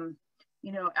 And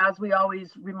you know, as we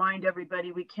always remind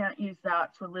everybody, we can't use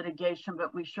that for litigation,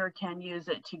 but we sure can use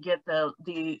it to get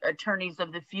the attorneys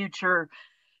of the future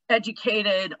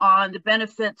educated on the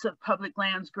benefits of public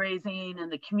lands grazing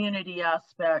and the community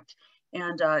aspect,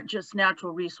 and just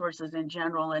natural resources in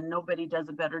general. And nobody does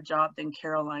a better job than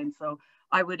Caroline. So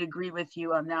I would agree with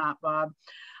you on that, Bob.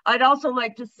 I'd also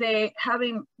like to say,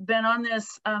 having been on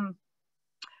this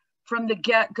from the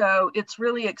get-go, it's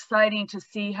really exciting to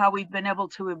see how we've been able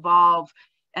to evolve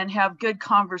and have good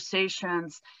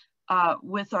conversations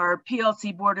with our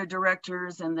PLC board of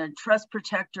directors and the trust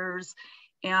protectors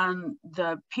and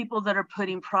the people that are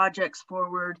putting projects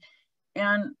forward.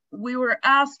 And we were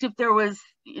asked if there was,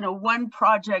 you know, one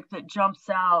project that jumps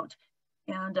out.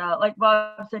 And like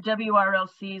Bob said,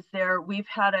 WRLC's there. We've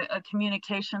had a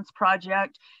communications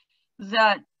project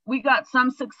that we got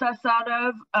some success out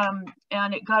of,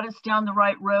 and it got us down the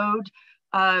right road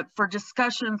for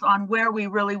discussions on where we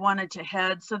really wanted to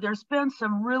head. So there's been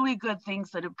some really good things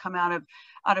that have come out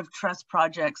of trust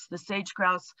projects, the sage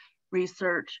grouse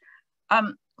research.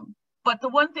 But the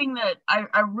one thing that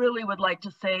I really would like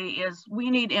to say is we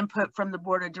need input from the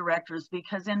board of directors,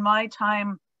 because in my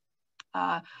time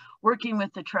working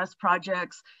with the trust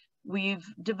projects, we've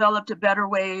developed a better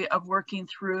way of working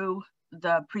through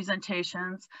the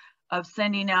presentations, of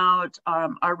sending out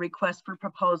our request for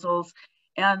proposals.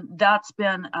 And that's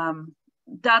been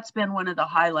one of the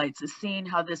highlights, is seeing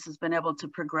how this has been able to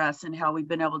progress and how we've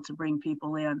been able to bring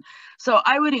people in. So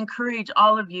I would encourage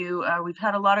all of you, we've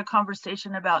had a lot of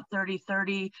conversation about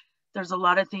 30-30. There's a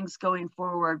lot of things going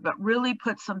forward, but really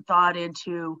put some thought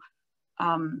into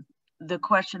the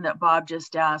question that Bob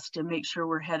just asked and make sure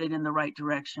we're headed in the right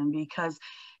direction, because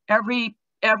every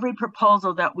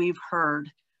proposal that we've heard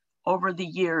over the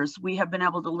years, we have been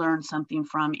able to learn something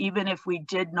from. Even if we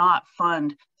did not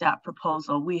fund that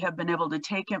proposal, we have been able to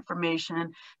take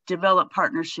information, develop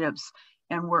partnerships,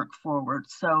 and work forward.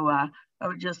 So I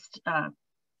would just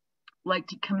like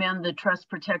to commend the trust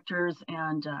protectors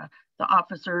and the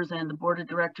officers and the board of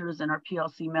directors and our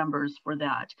PLC members for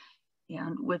that.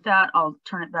 And with that, I'll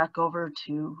turn it back over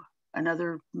to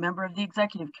another member of the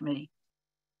executive committee.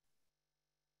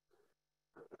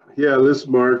 Yeah, this is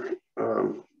Mark.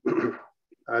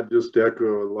 I'd just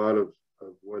echo a lot of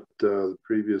what the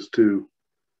previous two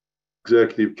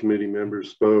executive committee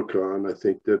members spoke on. I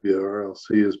think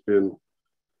WRLC has been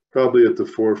probably at the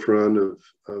forefront of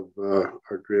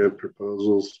our grant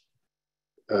proposals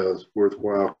as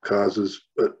worthwhile causes.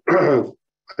 But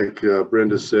like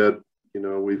Brenda said, you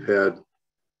know,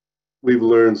 we've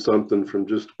learned something from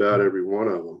just about every one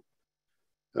of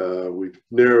them. We've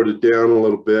narrowed it down a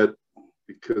little bit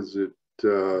because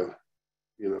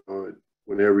you know,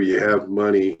 whenever you have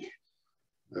money,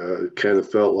 it kind of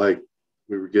felt like,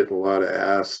 we were getting a lot of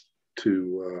asks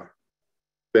to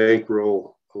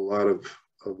bankroll a lot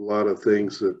of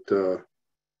things that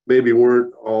maybe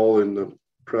weren't all in the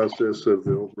process of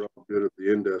the overall good of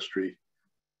the industry,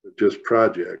 but just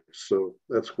projects. So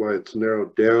that's why it's been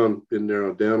narrowed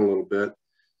down a little bit.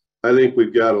 I think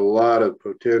we've got a lot of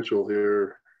potential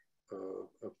here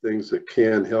of things that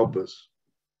can help us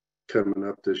coming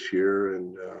up this year,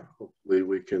 and hopefully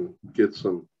we can get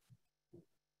some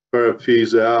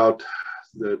RFPs out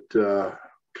that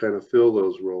kind of fill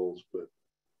those roles. But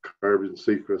carbon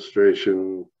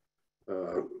sequestration,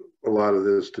 a lot of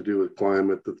this to do with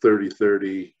climate, the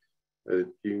 30-30,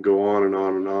 you can go on and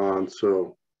on and on.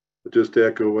 So just to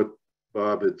echo what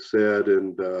Bob had said,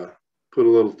 and put a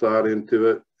little thought into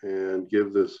it, and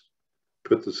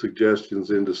put the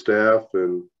suggestions into staff,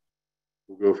 and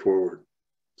we'll go forward.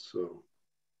 So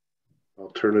I'll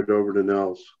turn it over to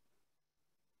Nels.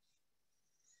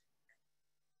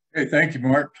 Hey, thank you,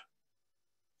 Mark.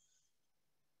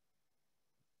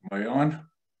 Am I on?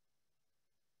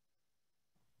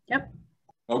 Yep.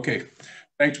 Okay.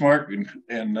 Thanks, Mark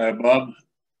and Bob,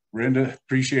 Brenda.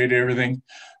 Appreciate everything.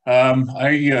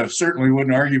 I certainly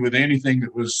wouldn't argue with anything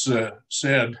that was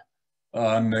said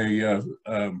on the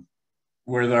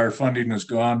where our funding has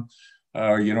gone.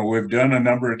 You know, we've done a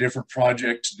number of different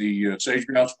projects. The Sage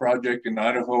Grouse project in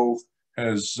Idaho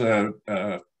has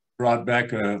brought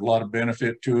back a lot of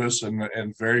benefit to us,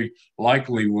 and very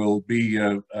likely will be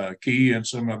key in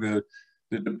some of the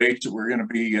debates that we're going to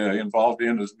be involved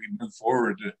in as we move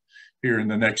forward here in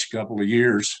the next couple of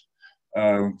years.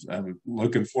 I'm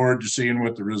looking forward to seeing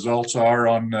what the results are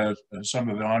on some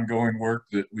of the ongoing work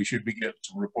that we should be getting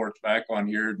some reports back on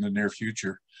here in the near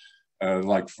future,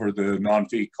 like for the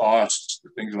non-fee costs,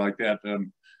 things like that.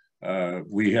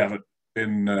 We haven't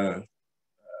been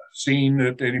seen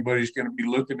that anybody's going to be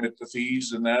looking at the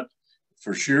fees and that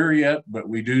for sure yet, but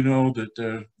we do know that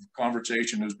the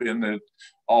conversation has been that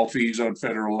all fees on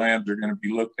federal land are going to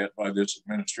be looked at by this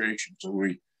administration. So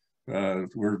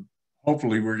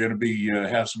hopefully we're going to be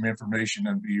have some information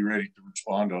and be ready to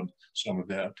respond on some of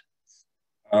that.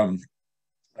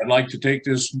 I'd like to take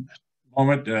this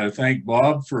moment to thank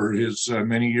Bob for his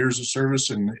many years of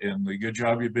service and the good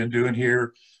job you've been doing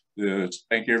here.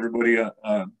 Thank everybody,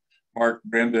 Mark,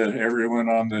 Brenda, everyone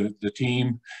on the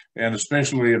team, and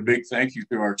especially a big thank you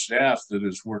to our staff that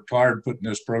has worked hard putting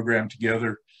this program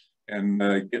together and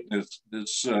getting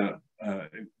this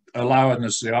allowing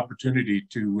us the opportunity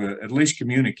to at least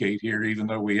communicate here, even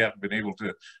though we haven't been able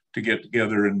to get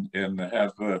together and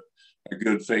have a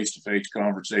good face-to-face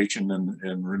conversation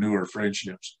and renew our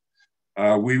friendships.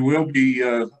 We will be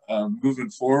moving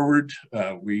forward.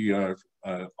 We are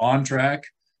on track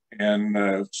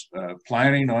and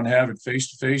planning on having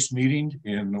face-to-face meeting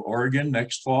in Oregon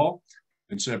next fall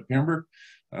in September.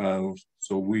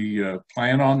 So we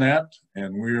plan on that,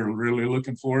 and we're really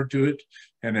looking forward to it.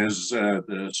 And as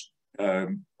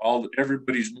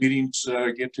everybody's meetings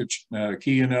get to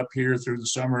keying up here through the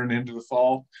summer and into the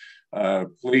fall,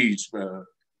 please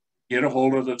get a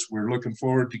hold of us. We're looking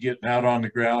forward to getting out on the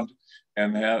ground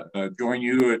and join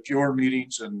you at your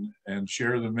meetings and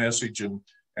share the message and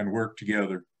work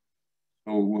together.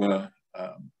 So,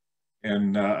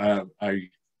 I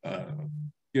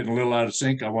getting a little out of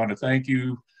sync. I want to thank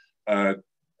you,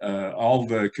 all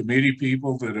the committee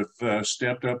people that have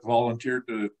stepped up, volunteered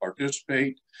to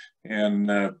participate,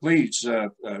 and please,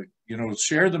 you know,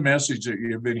 share the message that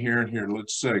you've been hearing here.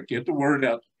 Let's get the word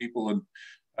out to people, and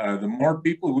the more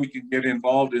people we can get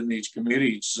involved in these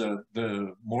committees,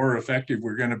 the more effective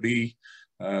we're going to be.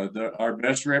 Our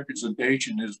best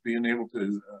representation is being able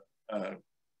to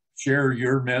share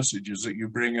your messages that you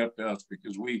bring up to us,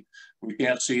 because we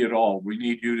can't see it all. We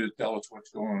need you to tell us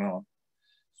what's going on.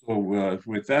 So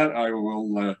with that, I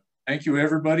will thank you,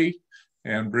 everybody,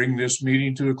 and bring this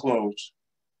meeting to a close.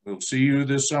 We'll see you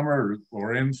this summer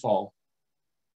or in fall.